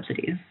kerosene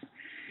subsidies.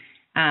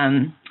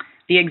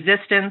 The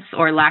existence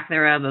or lack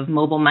thereof of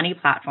mobile money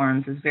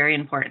platforms is very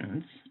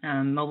important.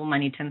 Mobile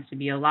money tends to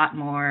be a lot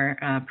more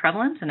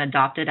prevalent and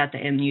adopted at the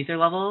end user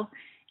level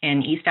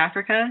in East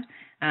Africa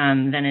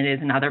than it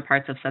is in other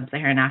parts of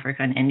sub-Saharan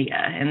Africa and India.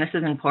 And this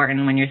is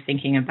important when you're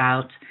thinking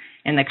about,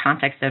 in the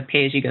context of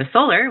pay-as-you-go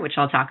solar, which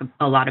I'll talk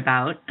a lot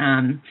about,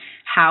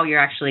 how you're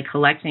actually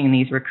collecting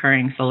these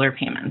recurring solar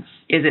payments.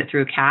 Is it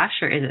through cash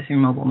or is it through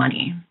mobile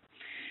money?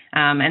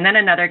 And then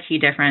another key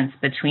difference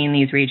between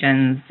these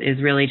regions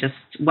is really just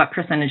what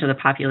percentage of the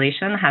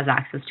population has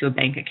access to a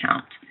bank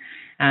account.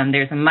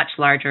 There's a much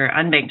larger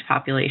unbanked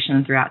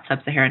population throughout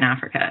sub-Saharan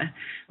Africa,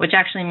 which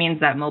actually means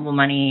that mobile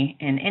money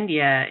in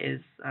India is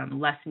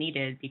less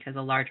needed because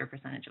a larger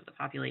percentage of the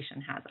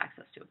population has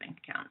access to a bank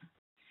account.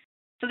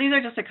 So these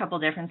are just a couple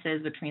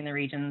differences between the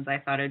regions I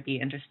thought it would be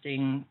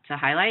interesting to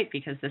highlight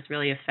because this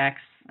really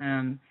affects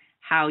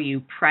how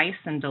you price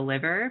and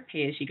deliver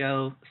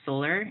pay-as-you-go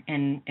solar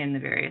in the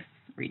various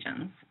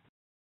regions.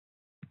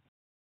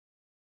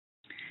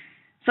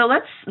 So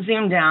let's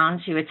zoom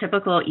down to a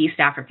typical East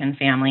African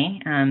family.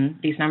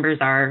 These numbers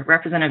are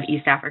representative of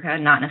East Africa,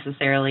 not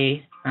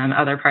necessarily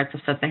other parts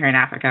of sub-Saharan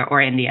Africa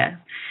or India.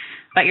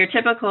 But your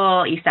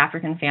typical East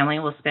African family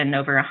will spend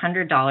over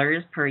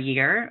 $100 per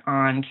year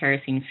on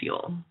kerosene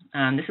fuel.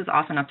 This is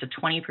often up to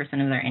 20% of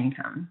their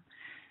income.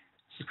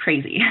 Which is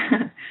crazy.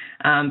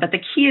 But the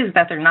key is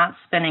that they're not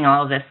spending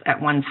all of this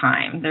at one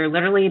time. They're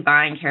literally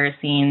buying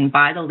kerosene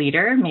by the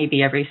liter,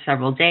 maybe every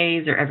several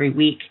days or every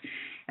week,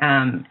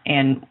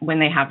 and when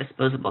they have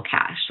disposable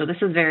cash. So this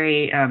is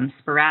very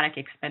sporadic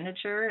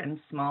expenditure and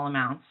small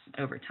amounts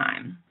over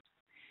time.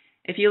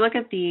 If you look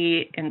at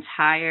the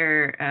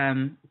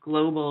entire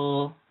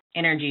global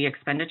energy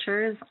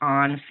expenditures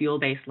on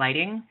fuel-based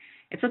lighting,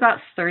 it's about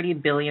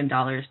 $30 billion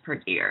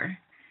per year.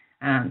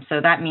 So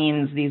that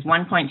means these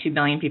 1.2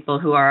 billion people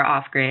who are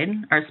off-grid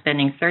are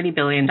spending $30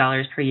 billion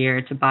per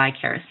year to buy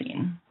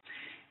kerosene.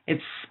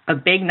 It's a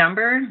big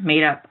number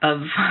made up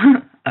of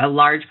a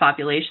large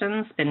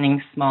population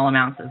spending small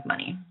amounts of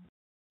money.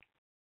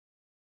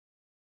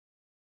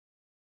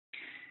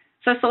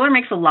 So solar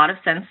makes a lot of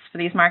sense for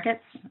these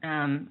markets.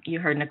 You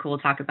heard Nicole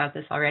talk about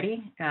this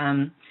already.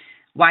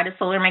 Why does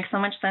solar make so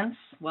much sense?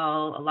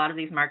 Well, a lot of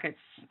these markets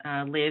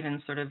live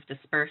in sort of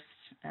dispersed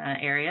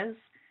areas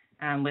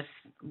with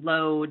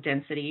low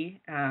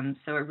density,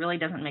 so it really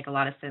doesn't make a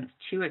lot of sense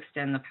to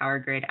extend the power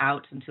grid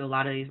out into a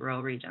lot of these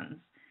rural regions.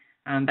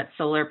 But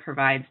solar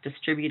provides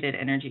distributed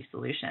energy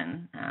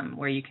solution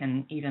where you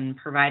can even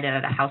provide it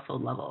at a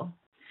household level.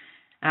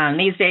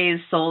 These days,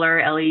 solar,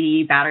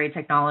 LED, battery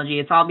technology,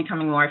 it's all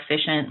becoming more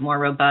efficient, more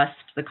robust.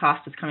 The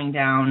cost is coming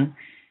down.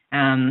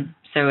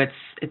 So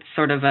it's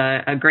sort of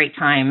a great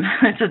time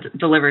to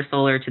deliver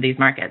solar to these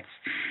markets,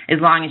 as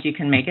long as you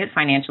can make it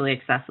financially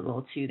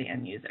accessible to the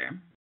end user.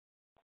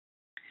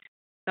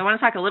 So I want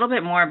to talk a little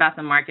bit more about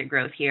the market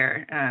growth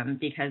here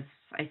because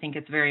I think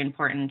it's very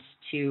important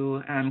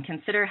to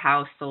consider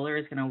how solar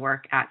is going to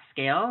work at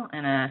scale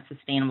in a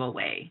sustainable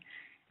way.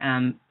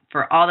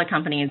 For all the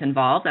companies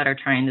involved that are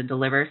trying to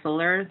deliver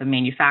solar, the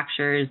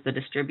manufacturers, the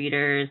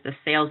distributors, the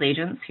sales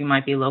agents who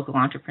might be local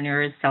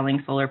entrepreneurs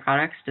selling solar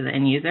products to the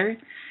end user,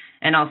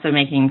 and also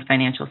making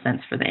financial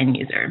sense for the end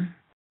user.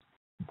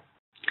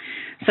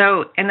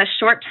 So in the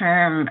short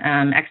term,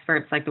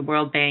 experts like the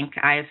World Bank,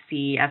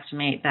 IFC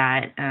estimate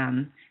that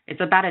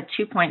it's about a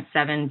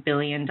 $2.7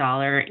 billion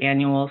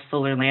annual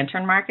solar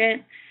lantern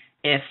market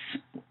if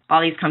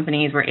all these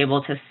companies were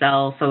able to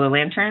sell solar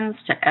lanterns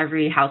to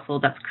every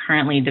household that's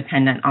currently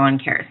dependent on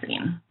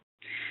kerosene.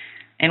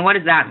 And what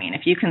does that mean?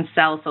 If you can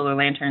sell solar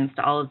lanterns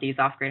to all of these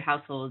off-grid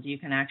households, you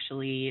can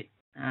actually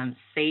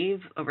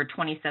save over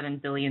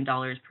 $27 billion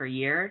per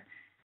year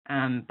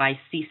by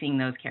ceasing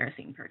those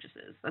kerosene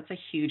purchases. That's a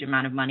huge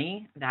amount of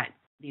money that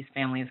these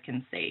families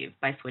can save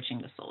by switching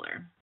to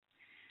solar.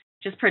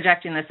 Just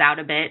projecting this out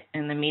a bit,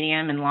 in the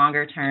medium and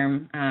longer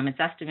term, it's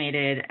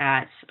estimated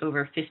at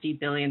over $50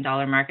 billion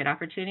market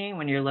opportunity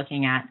when you're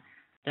looking at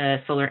the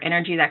solar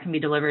energy that can be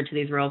delivered to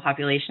these rural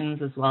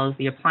populations, as well as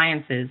the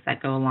appliances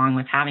that go along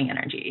with having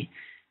energy,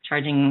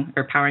 charging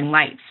or powering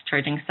lights,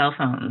 charging cell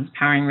phones,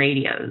 powering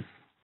radios.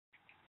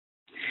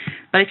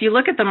 But if you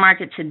look at the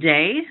market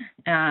today,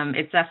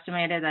 it's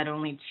estimated that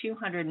only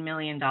 $200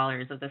 million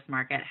of this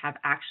market have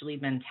actually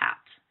been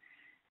tapped.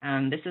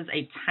 This is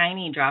a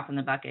tiny drop in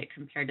the bucket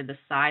compared to the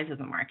size of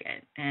the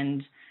market.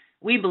 And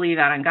we believe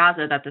at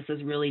Ngaza that this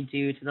is really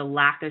due to the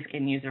lack of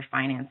end-user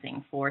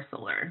financing for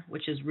solar,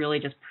 which is really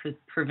just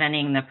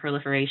preventing the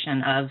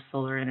proliferation of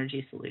solar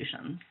energy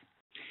solutions.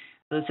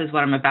 So this is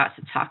what I'm about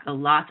to talk a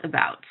lot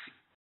about.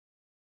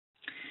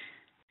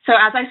 So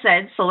as I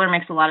said, solar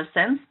makes a lot of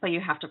sense, but you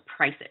have to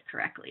price it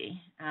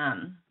correctly.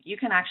 You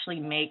can actually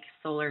make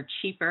solar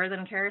cheaper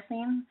than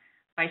kerosene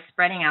by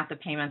spreading out the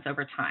payments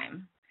over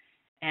time.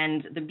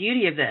 And the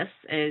beauty of this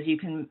is you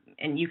can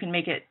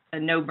make it a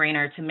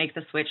no-brainer to make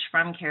the switch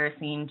from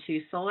kerosene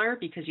to solar,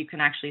 because you can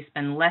actually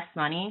spend less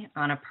money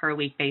on a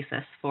per-week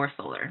basis for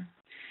solar.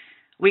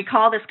 We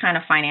call this kind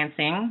of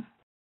financing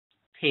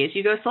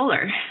pay-as-you-go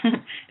solar.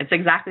 It's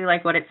exactly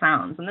like what it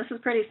sounds. And this is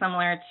pretty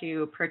similar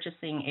to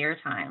purchasing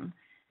airtime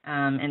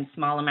in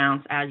small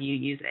amounts as you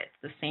use it.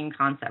 It's the same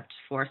concept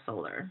for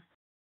solar.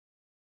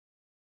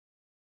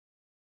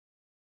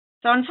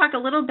 So I want to talk a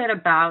little bit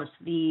about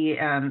the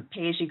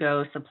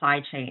pay-as-you-go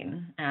supply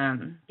chain,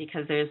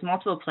 because there's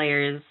multiple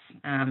players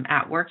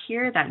at work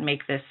here that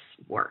make this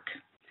work.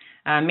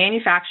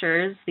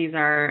 Manufacturers, these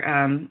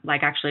are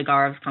like actually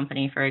Gaurav's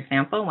company, for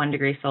example, 1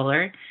 Degree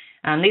Solar.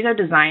 These are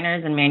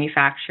designers and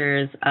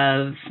manufacturers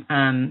of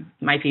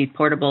might be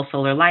portable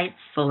solar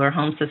lights, solar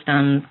home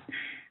systems,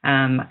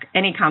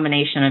 any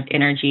combination of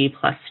energy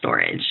plus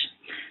storage,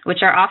 which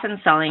are often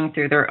selling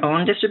through their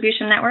own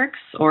distribution networks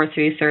or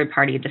through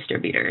third-party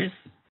distributors.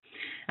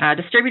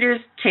 Distributors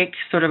take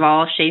sort of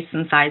all shapes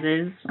and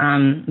sizes.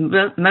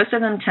 Most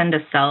of them tend to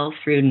sell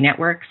through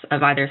networks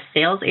of either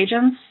sales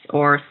agents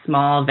or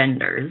small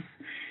vendors.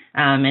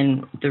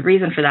 And the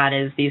reason for that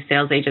is these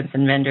sales agents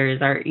and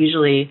vendors are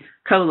usually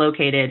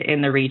co-located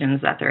in the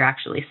regions that they're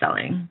actually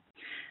selling.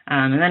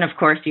 And then, of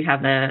course, you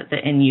have the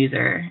end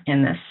user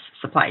in this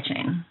supply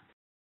chain.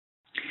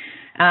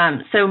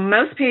 So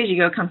most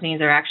pay-as-you-go companies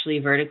are actually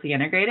vertically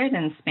integrated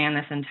and span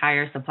this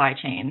entire supply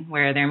chain,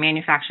 where they're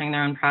manufacturing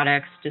their own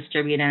products,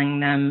 distributing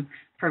them,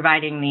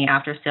 providing the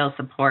after-sales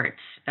support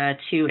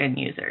to end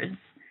users.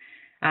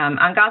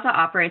 Angaza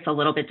operates a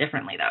little bit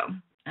differently, though.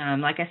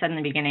 Like I said in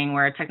the beginning,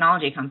 we're a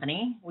technology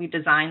company. We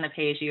design the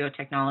pay-as-you-go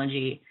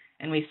technology,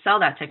 and we sell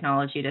that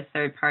technology to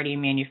third-party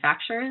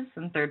manufacturers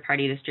and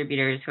third-party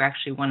distributors who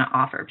actually want to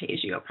offer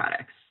pay-as-you-go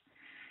products.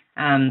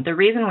 The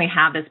reason we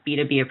have this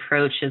B2B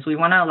approach is we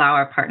want to allow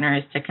our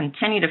partners to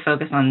continue to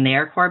focus on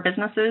their core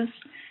businesses,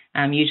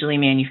 usually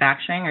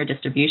manufacturing or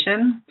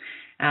distribution,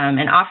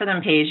 and offer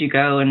them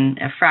pay-as-you-go in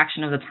a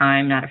fraction of the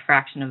time, not a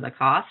fraction of the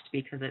cost,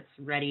 because it's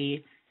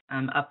ready,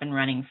 up and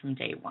running from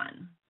day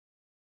one.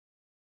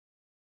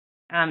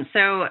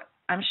 So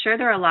I'm sure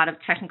there are a lot of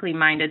technically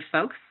minded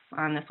folks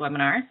on this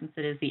webinar, since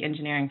it is the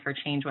Engineering for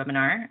Change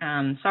webinar.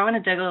 So I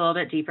want to dig a little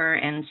bit deeper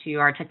into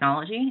our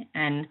technology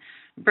and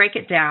break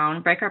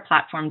our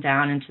platform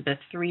down into the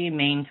 3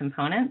 main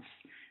components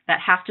that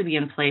have to be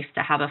in place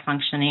to have a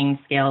functioning,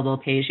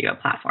 scalable pay-as-you-go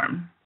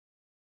platform.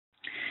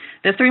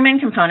 The 3 main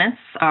components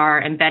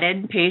are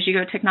embedded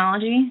pay-as-you-go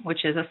technology,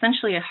 which is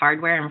essentially a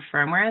hardware and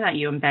firmware that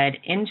you embed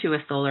into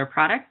a solar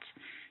product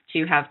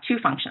to have 2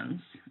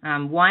 functions.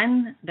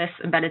 One, this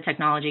embedded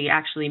technology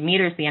actually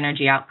meters the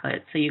energy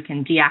output, so you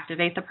can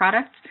deactivate the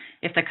product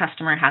if the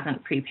customer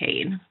hasn't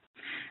prepaid.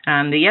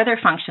 The other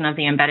function of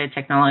the embedded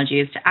technology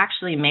is to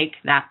actually make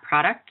that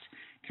product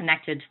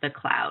connected to the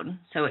cloud,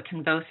 so it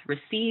can both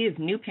receive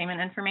new payment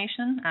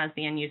information as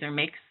the end user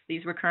makes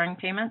these recurring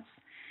payments,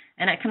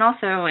 and it can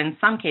also, in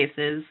some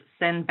cases,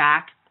 send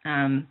back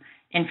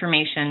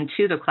information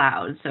to the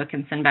cloud, so it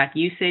can send back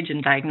usage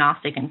and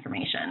diagnostic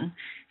information.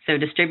 So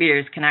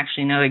distributors can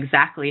actually know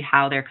exactly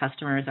how their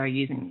customers are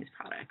using these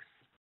products.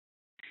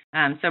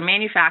 So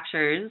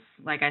manufacturers,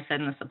 like I said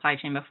in the supply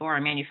chain before,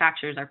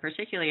 manufacturers are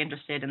particularly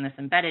interested in this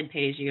embedded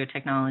pay-as-you-go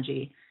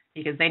technology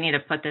because they need to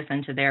put this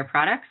into their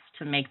products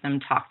to make them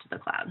talk to the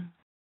cloud.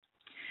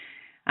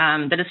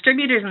 The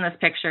distributors in this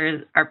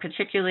picture are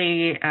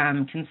particularly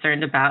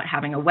concerned about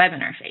having a web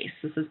interface.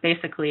 This is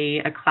basically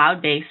a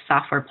cloud-based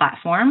software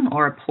platform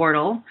or a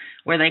portal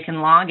where they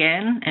can log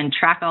in and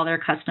track all their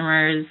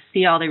customers,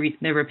 see all their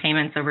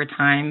repayments over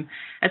time,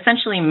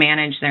 essentially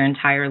manage their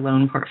entire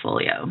loan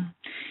portfolio.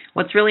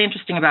 What's really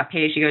interesting about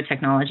pay-as-you-go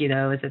technology,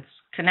 though, is it's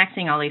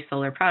connecting all these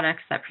solar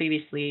products that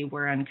previously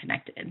were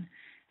unconnected.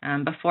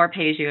 Before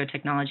pay-as-you-go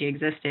technology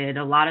existed,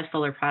 a lot of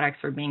solar products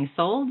were being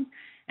sold,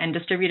 and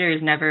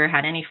distributors never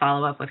had any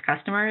follow-up with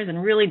customers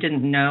and really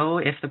didn't know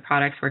if the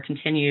products were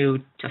continue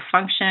to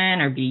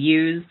function or be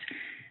used.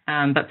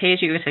 But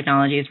pay-as-you-go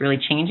technology is really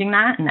changing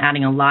that and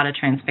adding a lot of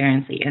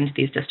transparency into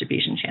these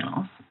distribution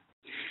channels.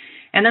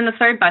 And then the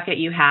third bucket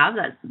you have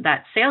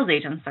that sales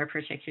agents are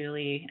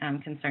particularly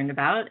concerned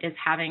about is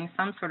having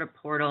some sort of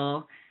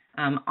portal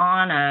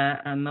on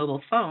a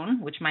mobile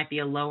phone, which might be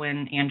a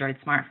low-end Android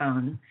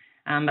smartphone,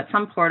 but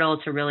some portal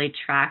to really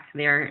track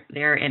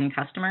their end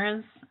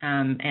customers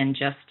and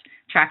just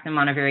track them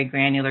on a very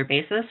granular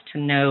basis to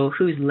know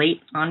who's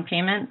late on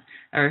payment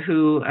or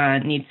who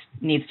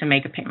needs to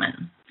make a payment.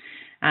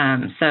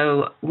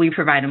 So we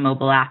provide a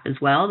mobile app as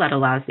well that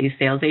allows these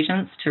sales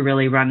agents to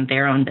really run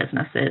their own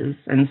businesses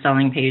in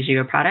selling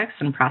pay-as-you-go products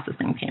and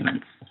processing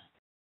payments.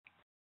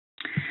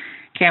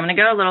 Okay, I'm going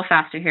to go a little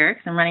faster here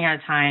because I'm running out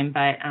of time,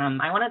 but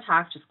I want to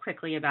talk just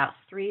quickly about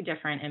 3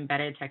 different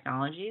embedded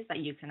technologies that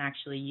you can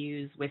actually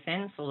use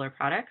within solar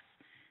products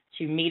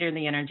to meter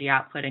the energy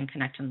output and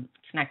connect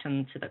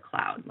them to the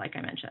cloud, like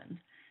I mentioned.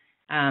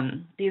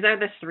 These are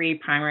the 3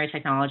 primary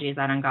technologies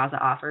that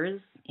Angaza offers.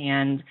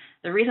 And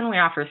the reason we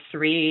offer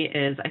 3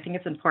 is I think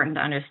it's important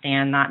to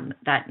understand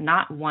that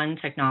not one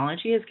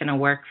technology is going to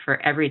work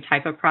for every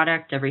type of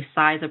product, every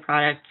size of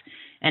product,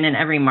 and in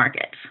every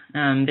market.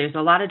 There's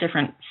a lot of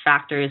different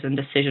factors and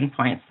decision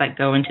points that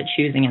go into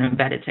choosing an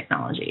embedded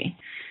technology.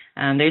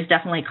 There's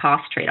definitely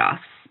cost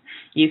trade-offs.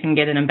 You can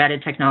get an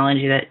embedded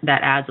technology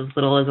that adds as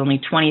little as only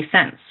 20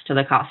 cents to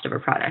the cost of a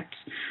product,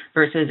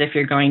 versus if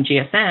you're going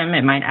GSM,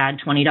 it might add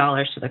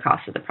 $20 to the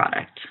cost of the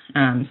product.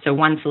 So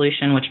one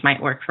solution which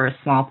might work for a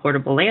small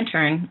portable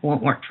lantern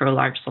won't work for a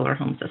large solar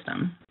home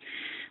system.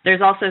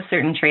 There's also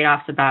certain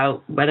trade-offs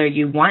about whether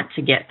you want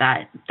to get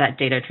that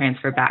data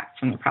transfer back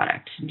from the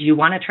product. Do you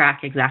want to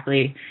track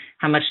exactly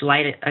how much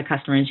light a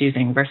customer is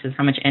using versus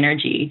how much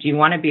energy? Do you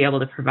want to be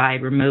able to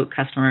provide remote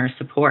customer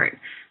support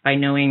by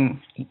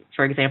knowing,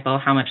 for example,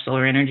 how much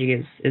solar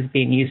energy is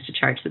being used to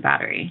charge the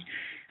battery?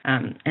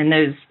 And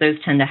those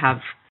tend to have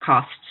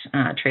cost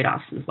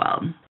trade-offs as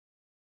well.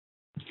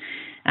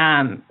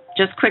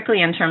 Just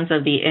quickly in terms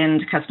of the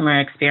end customer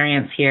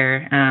experience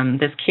here,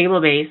 this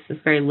cable-based, this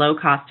very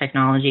low-cost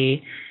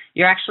technology,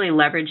 you're actually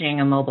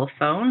leveraging a mobile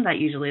phone that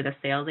usually the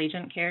sales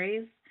agent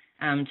carries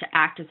to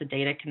act as a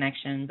data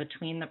connection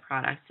between the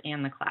product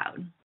and the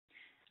cloud.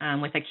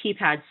 With a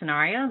keypad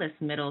scenario, this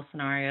middle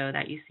scenario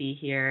that you see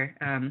here,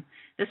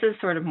 this is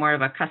sort of more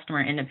of a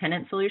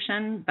customer-independent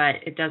solution, but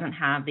it doesn't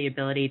have the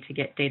ability to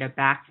get data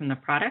back from the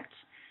product,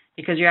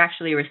 because you're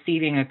actually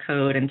receiving a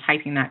code and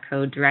typing that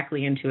code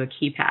directly into a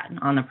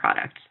keypad on the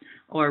product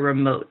or a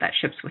remote that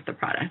ships with the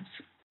product.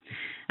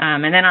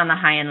 And then on the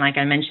high end, like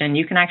I mentioned,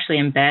 you can actually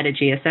embed a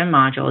GSM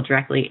module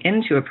directly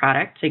into a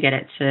product to get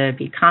it to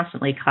be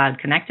constantly cloud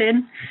connected.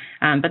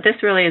 But this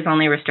really is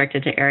only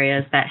restricted to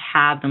areas that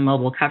have the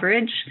mobile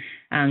coverage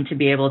to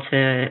be able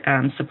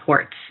to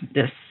support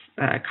this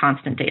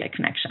constant data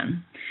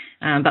connection.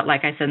 But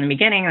like I said in the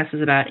beginning, this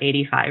is about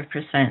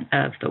 85%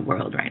 of the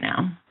world right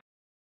now.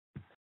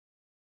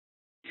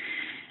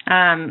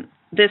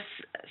 This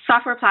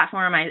software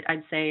platform,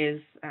 I'd say,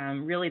 is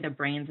really the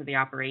brains of the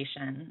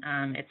operation.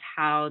 It's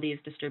how these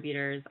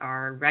distributors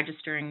are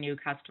registering new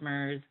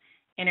customers,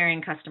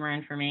 entering customer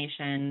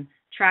information,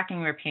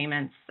 tracking their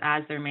payments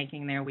as they're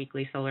making their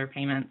weekly solar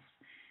payments.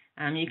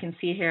 You can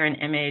see here an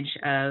image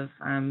of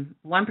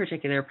one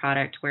particular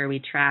product where we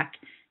track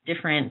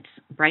different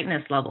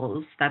brightness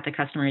levels that the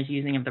customer is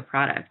using of the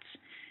product.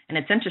 And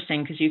it's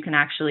interesting because you can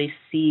actually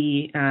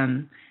see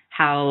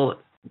how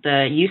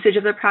the usage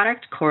of the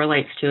product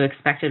correlates to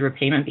expected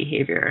repayment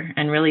behavior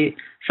and really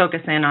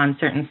focus in on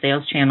certain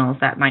sales channels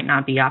that might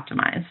not be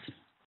optimized.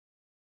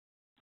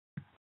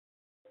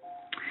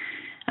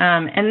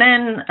 And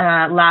then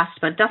last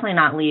but definitely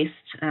not least,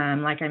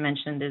 like I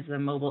mentioned, is the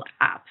mobile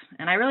app.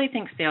 And I really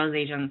think sales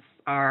agents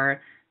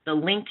are the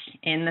link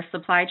in the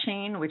supply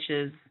chain, which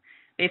is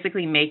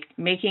basically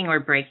making or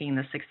breaking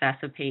the success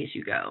of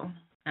pay-as-you-go.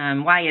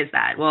 Why is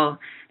that? Well,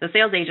 the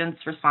sales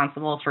agent's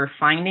responsible for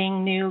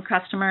finding new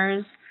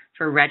customers,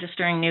 for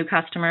registering new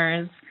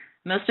customers,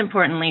 most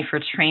importantly, for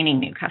training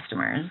new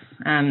customers.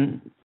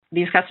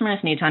 These customers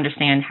need to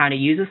understand how to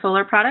use a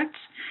solar product,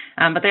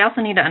 but they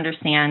also need to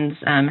understand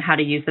how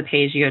to use the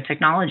pay-as-you-go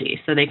technology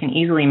so they can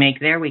easily make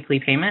their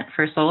weekly payment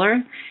for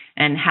solar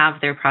and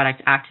have their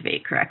product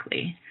activate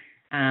correctly.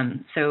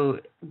 So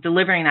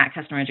delivering that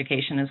customer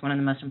education is one of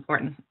the most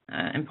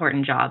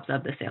important jobs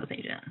of the sales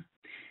agent.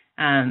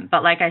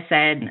 But like I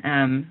said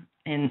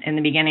in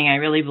the beginning, I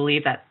really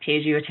believe that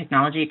pay-as-you-go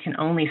technology can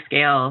only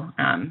scale,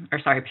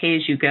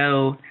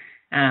 pay-as-you-go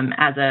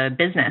as a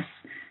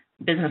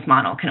business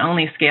model can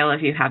only scale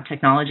if you have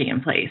technology in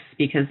place,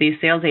 because these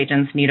sales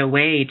agents need a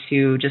way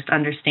to just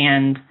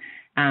understand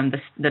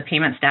the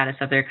payment status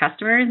of their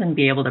customers and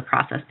be able to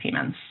process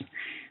payments.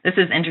 This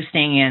is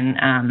interesting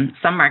in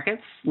some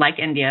markets, like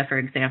India, for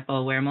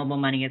example, where mobile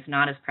money is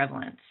not as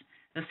prevalent.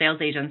 The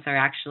sales agents are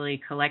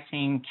actually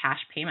collecting cash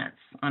payments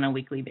on a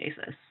weekly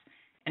basis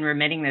and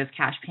remitting those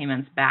cash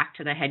payments back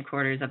to the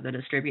headquarters of the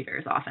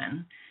distributors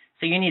often.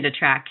 So you need to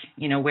track,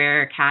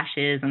 where cash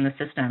is in the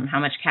system, how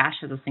much cash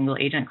has a single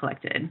agent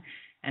collected,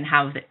 and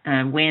how,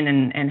 when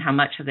and how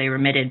much have they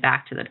remitted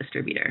back to the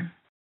distributor.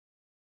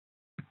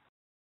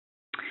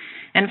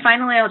 And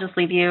finally, I'll just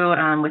leave you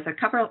with a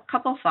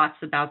couple thoughts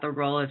about the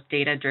role of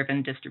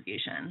data-driven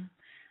distribution.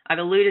 I've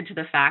alluded to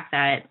the fact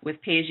that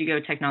with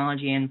pay-as-you-go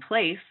technology in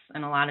place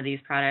in a lot of these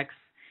products,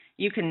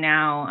 you can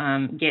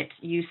now get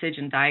usage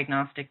and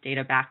diagnostic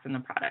data back from the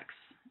products.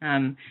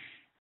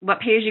 What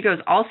pay-as-you-go is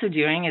also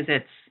doing is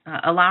it's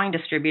allowing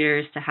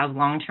distributors to have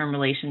long-term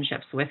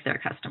relationships with their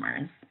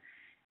customers.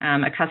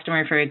 A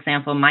customer, for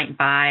example, might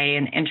buy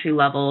an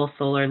entry-level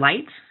solar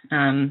light,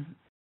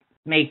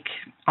 make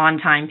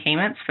on-time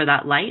payments for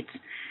that light,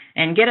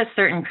 and get a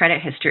certain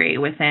credit history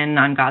within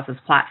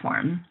NGOs'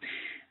 platform.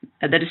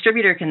 The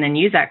distributor can then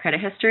use that credit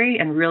history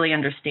and really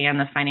understand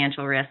the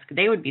financial risk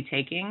they would be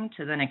taking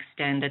to then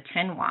extend a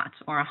 10-watt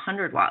or a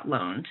 100-watt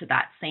loan to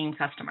that same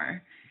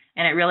customer.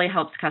 And it really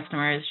helps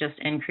customers just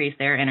increase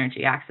their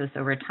energy access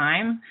over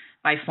time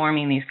by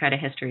forming these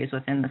credit histories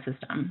within the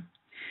system.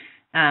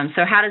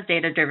 So how does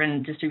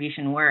data-driven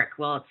distribution work?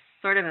 Well, it's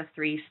sort of a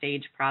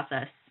three-stage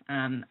process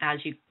as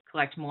you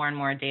collect more and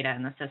more data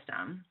in the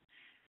system.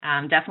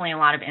 Definitely a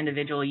lot of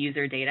individual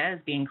user data is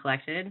being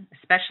collected,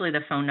 especially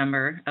the phone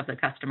number of the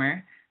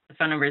customer. The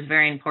phone number is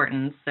very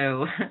important,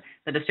 so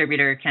the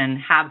distributor can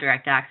have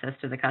direct access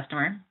to the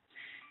customer.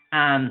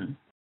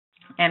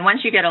 And once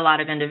you get a lot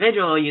of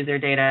individual user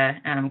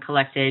data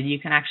collected, you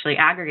can actually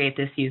aggregate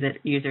this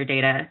user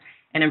data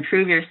and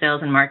improve your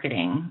sales and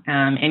marketing,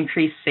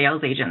 increase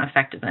sales agent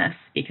effectiveness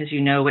because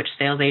you know which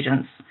sales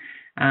agents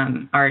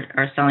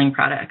are selling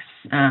products,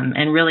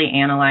 and really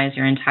analyze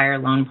your entire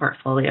loan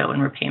portfolio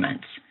and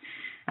repayment.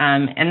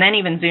 And then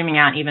even zooming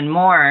out even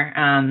more,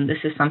 this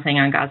is something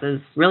Angaza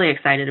is really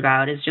excited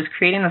about, is just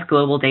creating this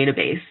global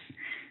database.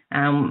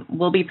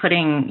 We'll be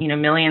putting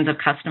millions of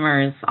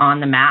customers on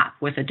the map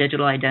with a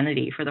digital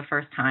identity for the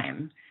first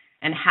time.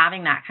 And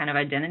having that kind of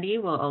identity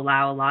will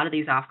allow a lot of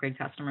these off-grid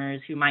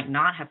customers who might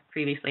not have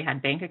previously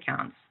had bank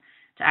accounts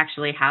to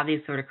actually have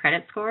these sort of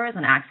credit scores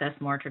and access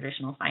more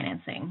traditional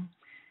financing.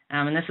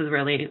 And this is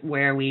really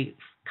where we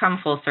come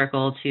full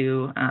circle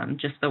to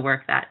just the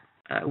work that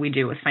we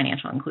do with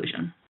financial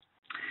inclusion.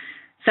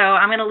 So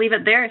I'm going to leave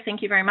it there.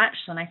 Thank you very much.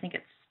 And I think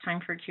it's time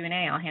for Q&A.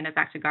 I'll hand it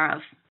back to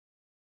Gaurav.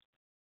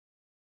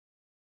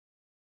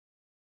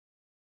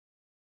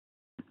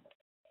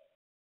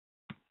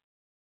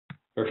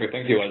 Perfect.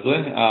 Thank you,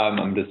 Leslie.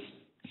 I'm just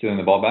stealing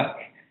the ball back.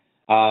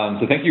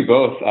 So thank you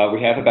both.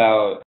 We have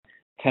about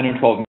 10 or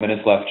 12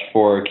 minutes left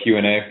for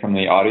Q&A from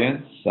the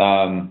audience.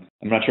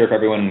 I'm not sure if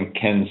everyone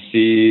can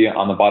see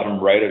on the bottom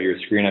right of your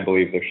screen, I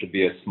believe there should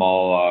be a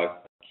small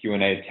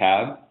Q&A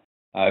tab.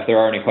 If there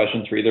are any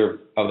questions for either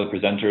of the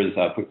presenters,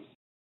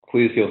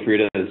 please feel free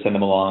to send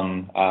them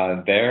along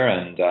there,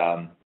 and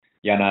Yana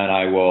and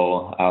I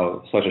will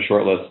select a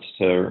short list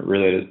to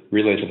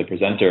relay to the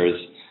presenters.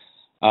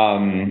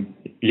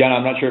 Yana,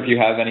 I'm not sure if you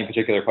have any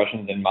particular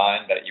questions in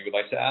mind that you would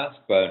like to ask,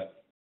 but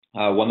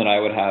one that I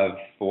would have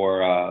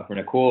for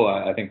Nicole,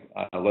 I think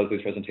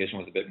Leslie's presentation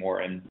was a bit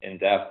more in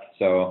depth.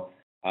 So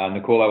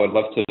Nicole, I would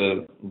love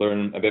to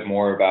learn a bit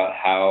more about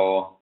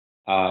how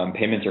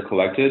payments are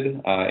collected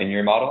in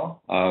your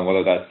model,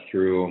 whether that's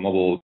through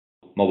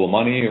mobile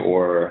money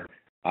or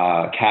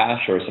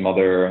cash or some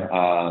other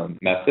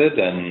method,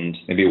 and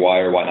maybe why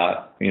or why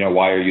not,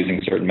 why you're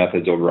using certain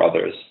methods over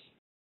others.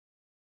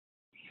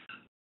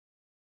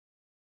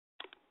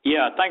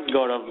 Yeah, thanks,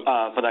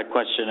 Gaurav, for that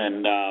question.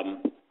 And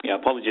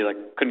apologies, I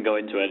couldn't go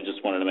into it. I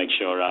just wanted to make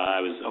sure I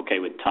was okay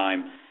with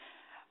time.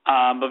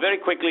 But very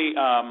quickly,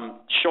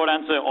 short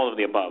answer, all of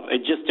the above. It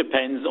just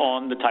depends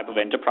on the type of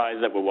enterprise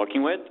that we're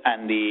working with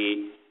and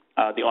the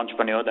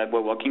entrepreneur that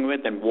we're working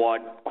with and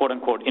what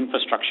quote-unquote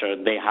infrastructure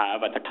they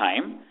have at the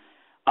time.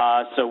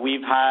 So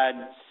we've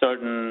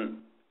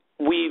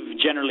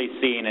generally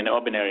seen in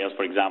urban areas,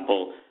 for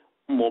example,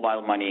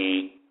 mobile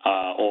money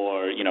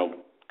or,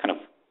 kind of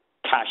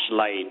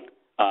cash-light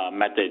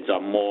methods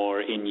are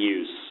more in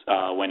use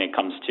when it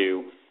comes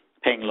to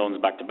paying loans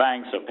back to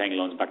banks or paying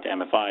loans back to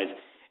MFIs.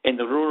 In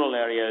the rural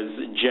areas,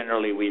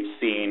 generally we've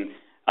seen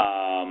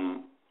our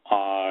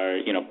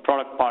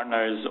product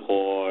partners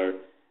or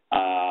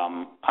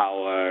our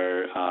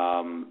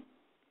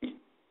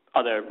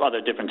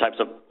other different types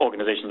of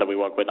organizations that we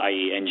work with,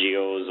 i.e.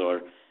 NGOs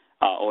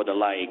or the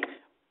like,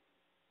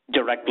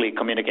 directly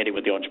communicating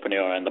with the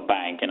entrepreneur and the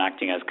bank and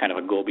acting as kind of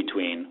a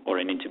go-between or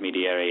an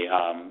intermediary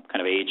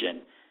kind of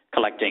agent,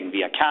 collecting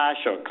via cash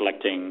or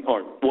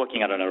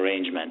working out an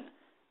arrangement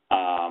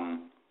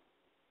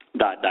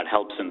that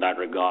helps in that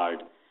regard.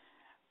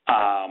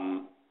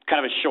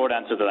 Kind of a short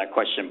answer to that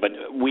question, but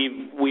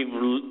we've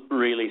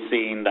really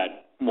seen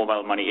that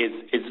mobile money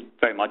is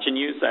very much in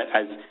use.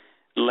 As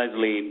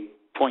Leslie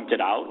pointed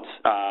out,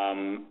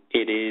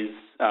 it is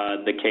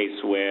the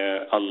case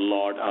where a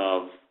lot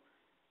of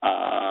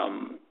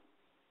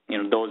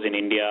those in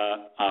India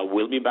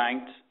will be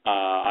banked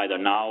either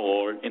now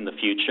or in the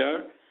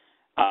future,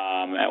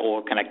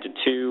 or connected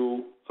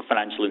to a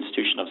financial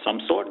institution of some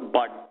sort,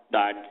 but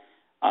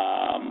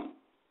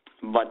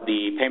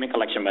the payment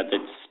collection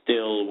methods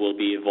still will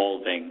be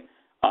evolving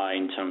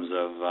in terms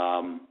of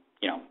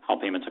how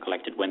payments are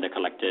collected, when they're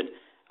collected,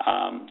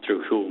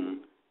 through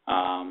whom,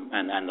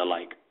 and the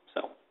like.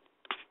 So.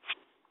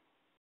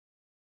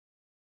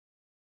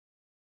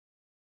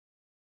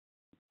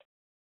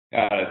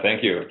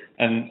 Thank you.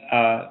 And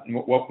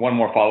one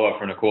more follow-up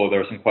for Nicole. There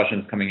were some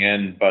questions coming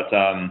in, but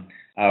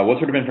what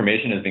sort of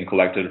information is being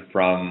collected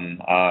from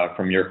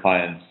your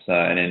clients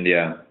in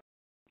India?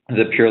 Is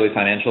it purely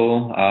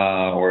financial,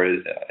 or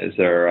is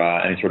there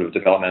any sort of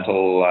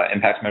developmental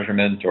impact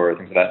measurement or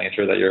things of that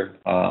nature that you're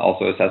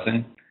also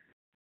assessing?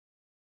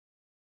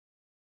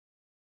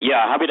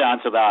 Yeah, happy to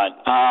answer that.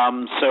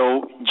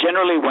 So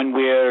generally when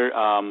we're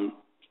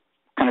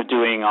kind of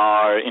doing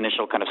our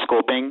initial kind of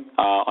scoping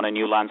on a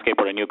new landscape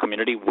or a new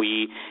community,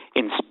 we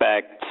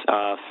inspect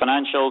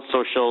financial,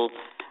 social,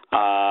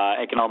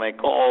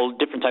 economic, all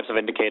different types of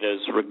indicators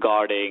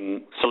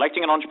regarding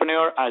selecting an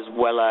entrepreneur as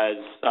well as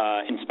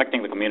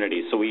inspecting the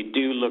community. So we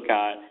do look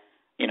at,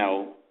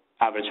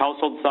 average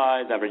household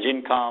size, average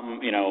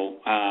income,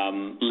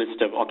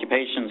 list of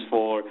occupations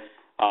for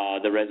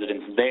the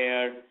residents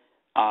there,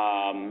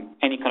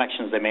 any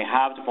connections they may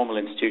have to formal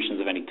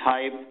institutions of any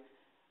type.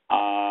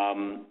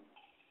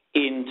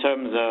 In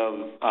terms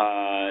of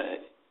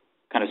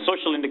kind of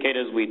social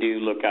indicators, we do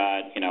look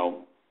at,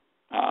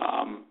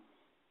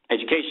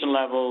 education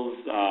levels,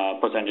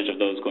 percentage of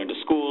those going to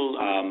school,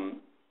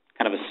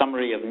 kind of a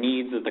summary of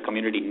needs that the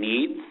community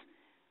needs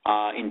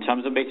in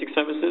terms of basic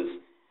services.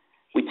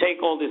 We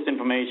take all this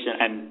information,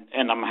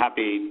 and I'm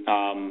happy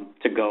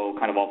to go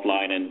kind of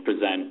offline and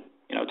present,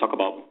 talk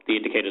about the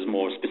indicators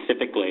more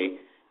specifically,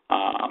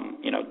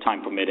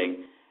 time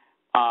permitting.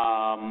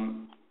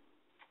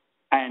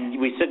 And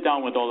we sit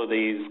down with all of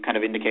these kind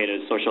of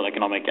indicators, social,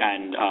 economic,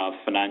 and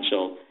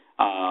financial,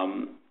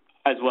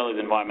 as well as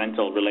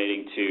environmental,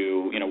 relating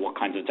to, what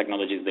kinds of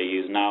technologies they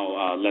use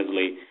now.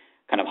 Leslie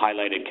kind of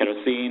highlighted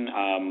kerosene.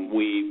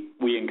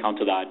 We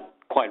encounter that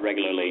quite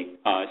regularly,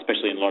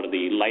 especially in a lot of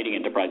the lighting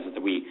enterprises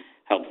that we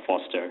help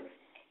foster.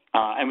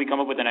 And we come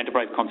up with an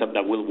enterprise concept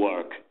that will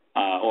work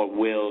or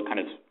will kind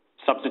of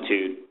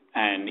substitute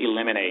and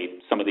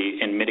eliminate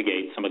and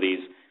mitigate some of these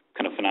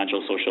kind of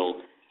financial,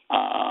 social,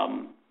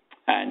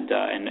 and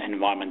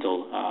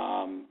environmental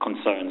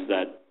concerns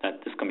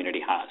that this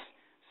community has.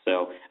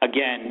 So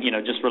again,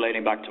 just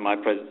relating back to my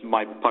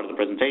part of the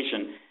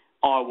presentation,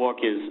 our work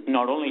is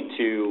not only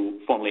to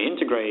formally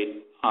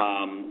integrate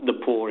the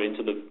poor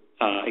into the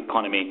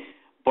economy,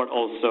 but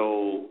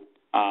also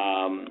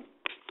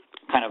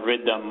kind of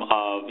rid them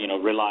of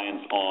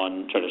reliance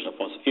on traditional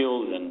fossil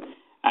fuels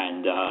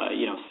and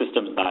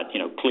systems that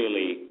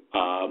clearly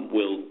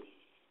will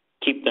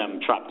keep them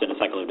trapped in a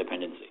cycle of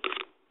dependency.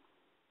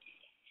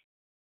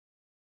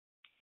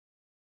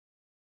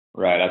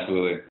 Right,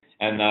 absolutely.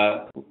 And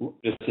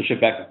just to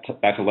shift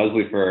back to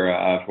Leslie for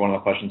one of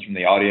the questions from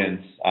the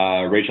audience,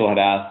 Rachel had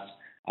asked,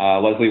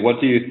 Leslie, what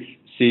do you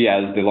see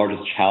as the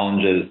largest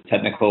challenges,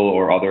 technical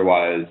or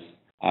otherwise,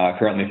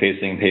 currently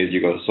facing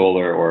pay-as-you-go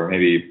solar, or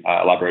maybe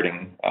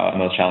elaborating on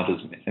those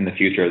challenges in the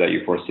future that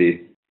you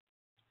foresee?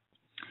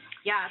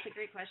 Yeah, that's a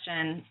great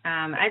question.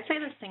 I'd say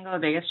the single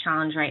biggest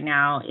challenge right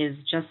now is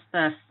just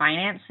the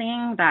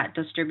financing that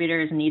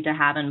distributors need to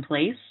have in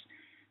place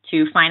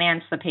to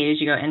finance the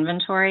pay-as-you-go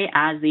inventory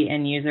as the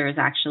end user is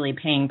actually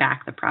paying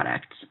back the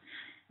product.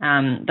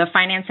 The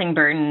financing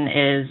burden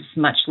is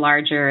much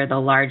larger the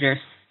larger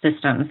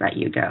systems that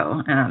you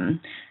go.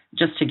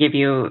 Just to give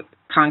you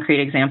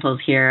concrete examples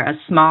here, a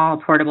small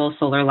portable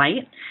solar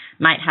light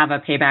might have a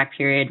payback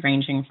period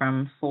ranging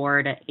from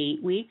 4 to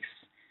 8 weeks.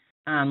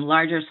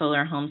 Larger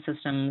solar home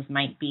systems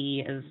might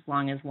be as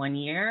long as 1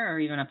 year or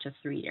even up to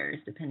 3 years,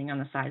 depending on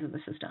the size of the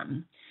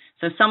system.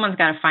 So someone's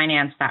got to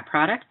finance that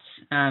product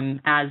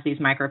as these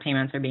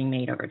micropayments are being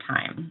made over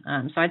time.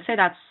 So I'd say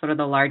that's sort of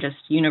the largest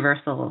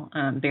universal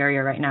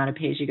barrier right now to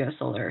pay-as-you-go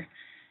solar.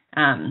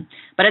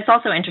 But it's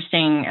also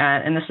interesting,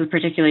 and this is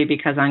particularly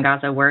because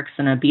Angaza works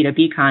in a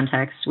B2B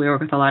context. We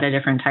work with a lot of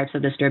different types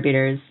of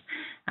distributors.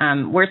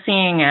 We're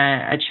seeing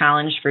a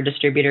challenge for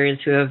distributors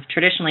who have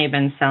traditionally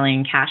been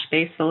selling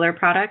cash-based solar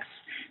products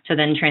to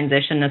then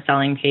transition to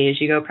selling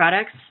pay-as-you-go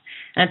products.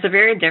 And it's a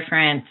very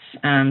different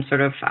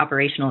sort of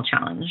operational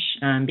challenge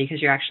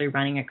because you're actually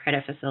running a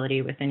credit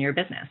facility within your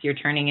business. You're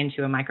turning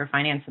into a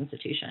microfinance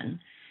institution.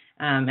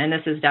 And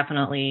this is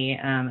definitely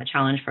a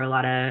challenge for a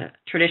lot of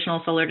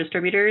traditional solar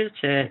distributors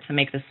to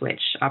make the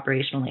switch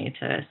operationally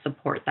to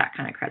support that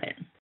kind of credit.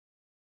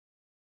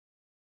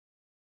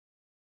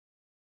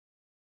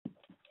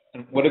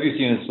 And what have you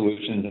seen as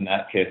solutions in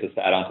that case, just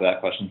to add on to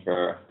that question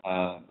for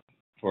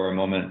a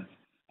moment?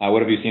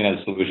 What have you seen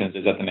as solutions?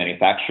 Is that the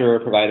manufacturer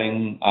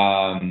providing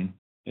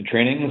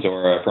trainings,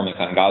 or a firm like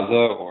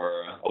Angaza,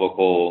 or a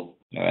local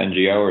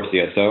NGO or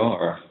CSO?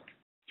 Or?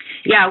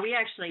 Yeah, we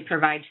actually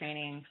provide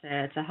training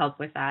to help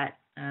with that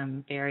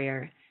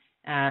barrier.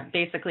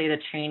 Basically, the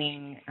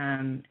training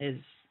is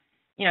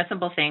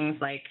simple things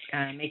like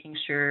making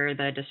sure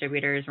the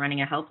distributor is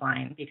running a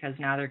helpline, because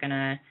now they're going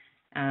to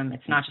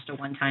it's not just a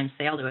one-time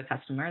sale to a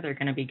customer. They're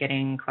going to be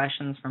getting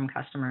questions from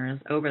customers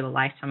over the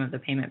lifetime of the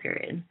payment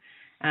period.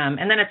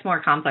 And then it's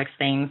more complex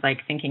things like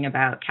thinking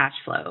about cash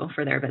flow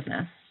for their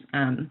business.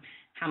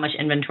 How much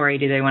inventory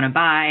do they want to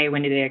buy?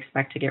 When do they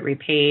expect to get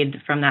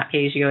repaid from that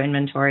pay-as-you-go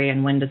inventory?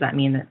 And when does that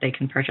mean that they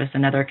can purchase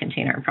another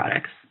container of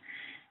products?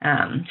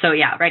 So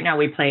yeah, right now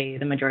we play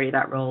the majority of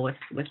that role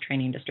with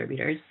training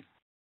distributors.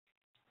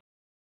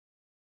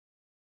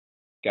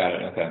 Got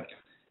it. Okay.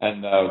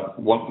 And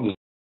one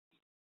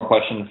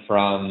question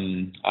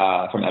from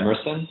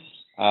Emerson.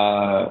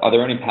 Are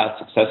there any past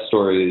success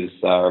stories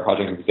or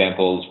project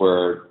examples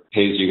where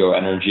pay-as-you-go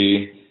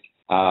energy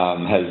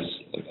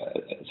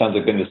sounds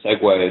like been the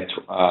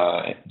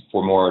segue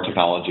for more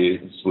technology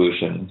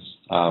solutions,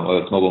 whether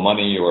it's mobile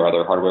money or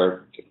other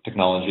hardware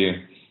technology?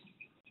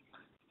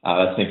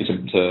 That's maybe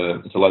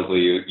to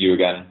Leslie, you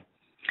again.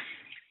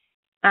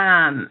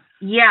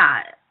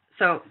 Yeah.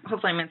 So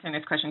hopefully I'm answering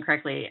this question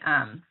correctly.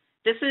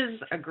 This is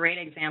a great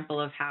example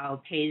of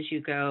how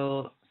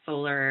pay-as-you-go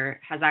solar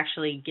has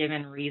actually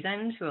given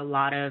reason to a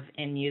lot of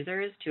end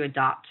users to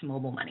adopt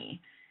mobile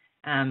money,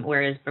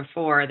 whereas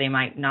before they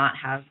might not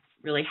have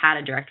really had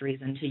a direct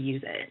reason to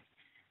use it.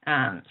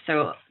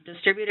 So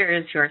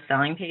distributors who are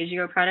selling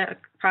pay-as-you-go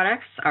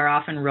products are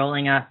often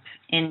rolling up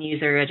end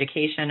user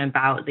education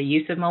about the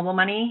use of mobile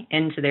money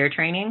into their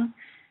training.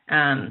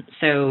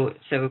 So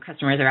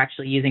customers are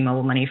actually using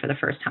mobile money for the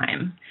first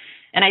time.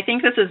 And I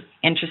think this is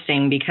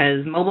interesting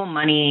because mobile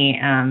money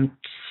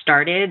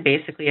started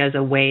basically as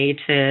a way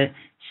to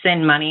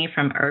send money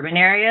from urban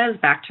areas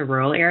back to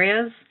rural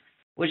areas,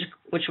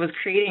 which was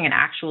creating an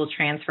actual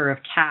transfer of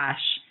cash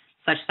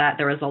such that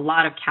there was a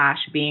lot of cash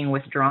being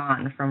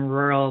withdrawn from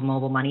rural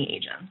mobile money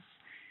agents.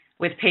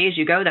 With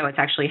pay-as-you-go, though, it's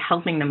actually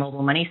helping the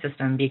mobile money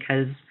system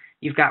because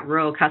you've got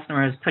rural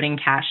customers putting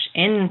cash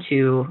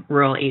into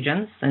rural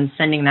agents and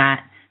sending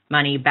that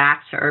money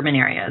back to urban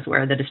areas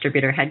where the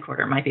distributor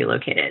headquarters might be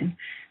located.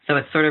 So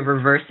it's sort of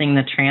reversing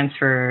the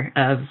transfer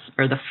of,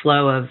 or the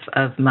flow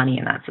of money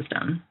in that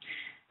system.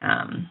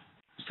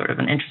 Sort of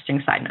an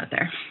interesting side note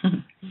there.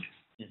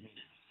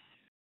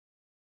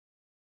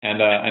 And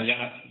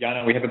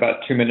Jana, we have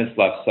about 2 minutes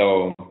left,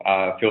 so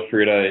feel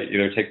free to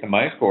either take the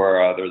mic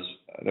or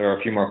there are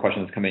a few more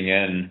questions coming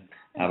in,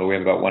 but we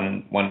have about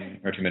one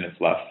or 2 minutes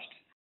left.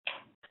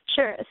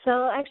 Sure.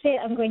 So actually,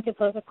 I'm going to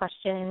pose a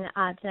question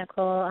to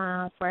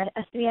Nicole for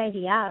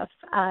S3IDF.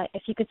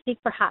 If you could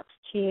speak perhaps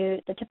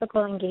to the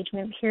typical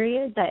engagement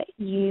period that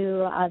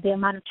the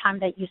amount of time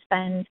that you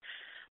spend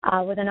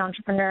with an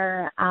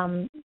entrepreneur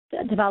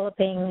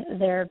developing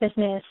their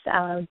business,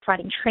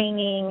 providing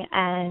training,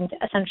 and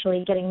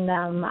essentially getting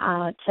them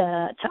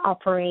to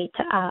operate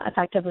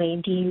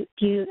effectively.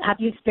 Have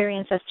you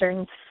experienced a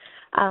certain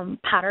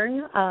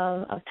pattern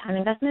of time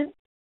investment?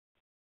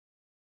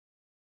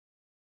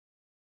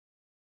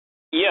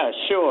 Yeah,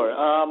 sure.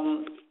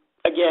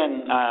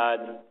 Again,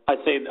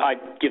 I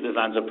give this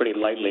answer pretty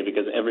lightly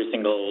because every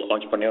single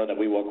entrepreneur that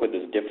we work with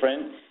is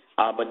different.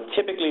 But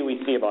typically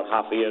we see about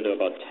half a year to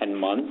about 10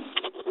 months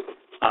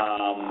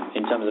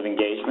in terms of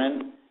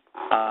engagement.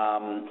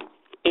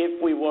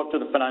 If we worked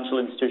with a financial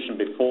institution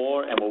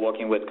before and we're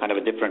working with kind of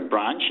a different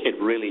branch, it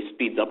really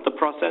speeds up the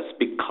process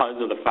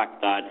because of the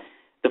fact that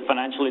the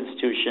financial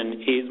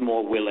institution is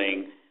more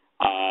willing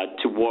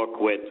to work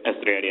with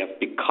S3IDF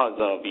because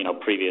of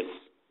previous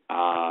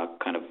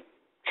kind of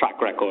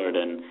track record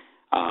and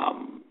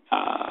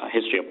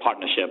history of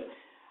partnership.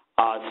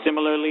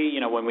 Similarly,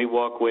 when we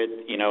work with,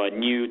 a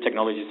new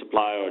technology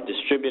supplier or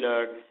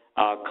distributor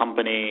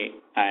company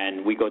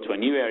and we go to a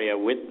new area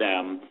with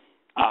them,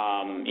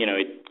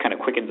 it kind of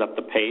quickens up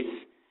the pace.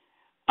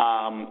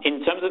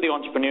 In terms of the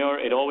entrepreneur,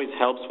 it always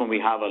helps when we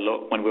have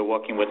when we're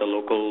working with a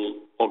local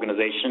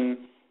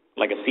organization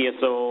like a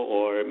CSO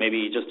or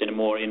maybe just in a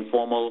more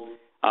informal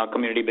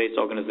community-based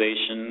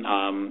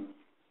organization.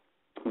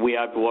 We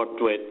have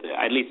worked with,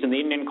 at least in the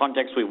Indian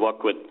context, we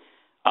worked with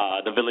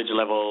the village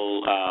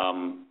level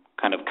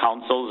kind of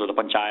councils or the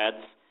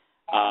panchayats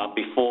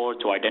before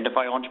to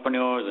identify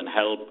entrepreneurs and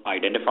help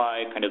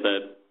identify kind of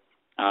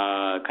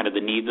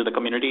the needs of the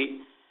community,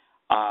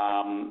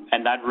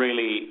 and that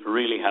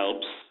really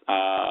helps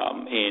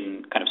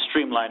in kind of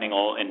streamlining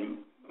all and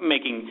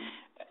making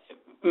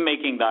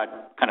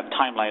that kind of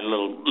timeline a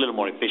little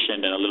more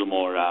efficient and a little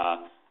more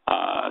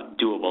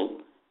doable.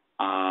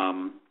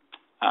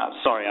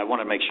 Sorry, I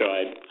want to make sure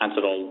I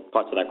answered all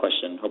parts of that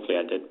question. Hopefully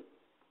I did.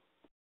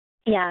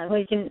 Yeah,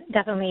 we can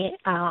definitely,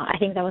 I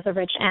think that was a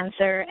rich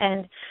answer,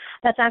 and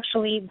that's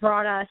actually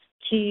brought us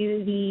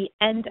to the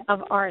end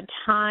of our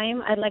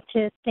time. I'd like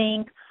to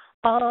thank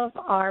all of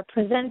our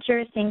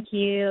presenters, thank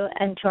you,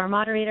 and to our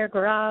moderator,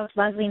 Gaurav,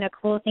 Leslie,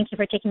 Nicole, thank you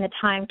for taking the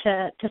time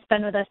to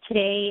spend with us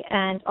today,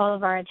 and all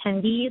of our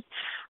attendees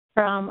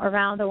from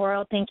around the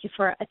world, thank you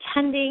for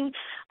attending.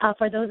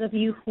 For those of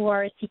you who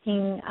are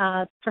seeking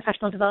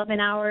professional development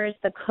hours,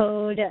 the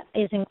code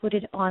is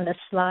included on the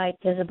slide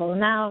visible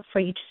now for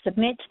you to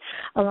submit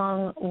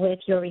along with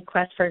your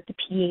request for the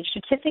PH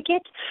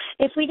certificate.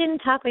 If we didn't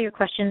tackle your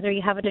questions or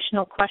you have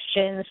additional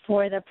questions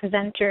for the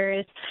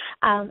presenters,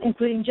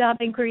 including job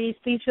inquiries,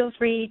 please feel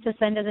free to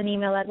send us an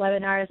email at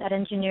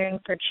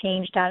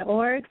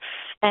webinars@engineeringforchange.org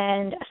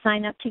and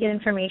sign up to get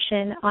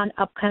information on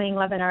upcoming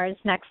webinars.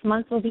 Next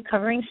month we'll be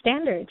covering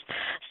standards.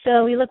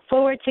 So we look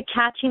forward to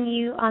catching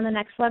you on the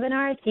next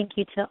webinar. Thank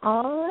you to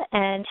all,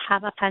 and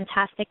have a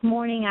fantastic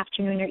morning,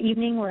 afternoon, or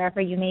evening, wherever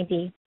you may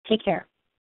be. Take care.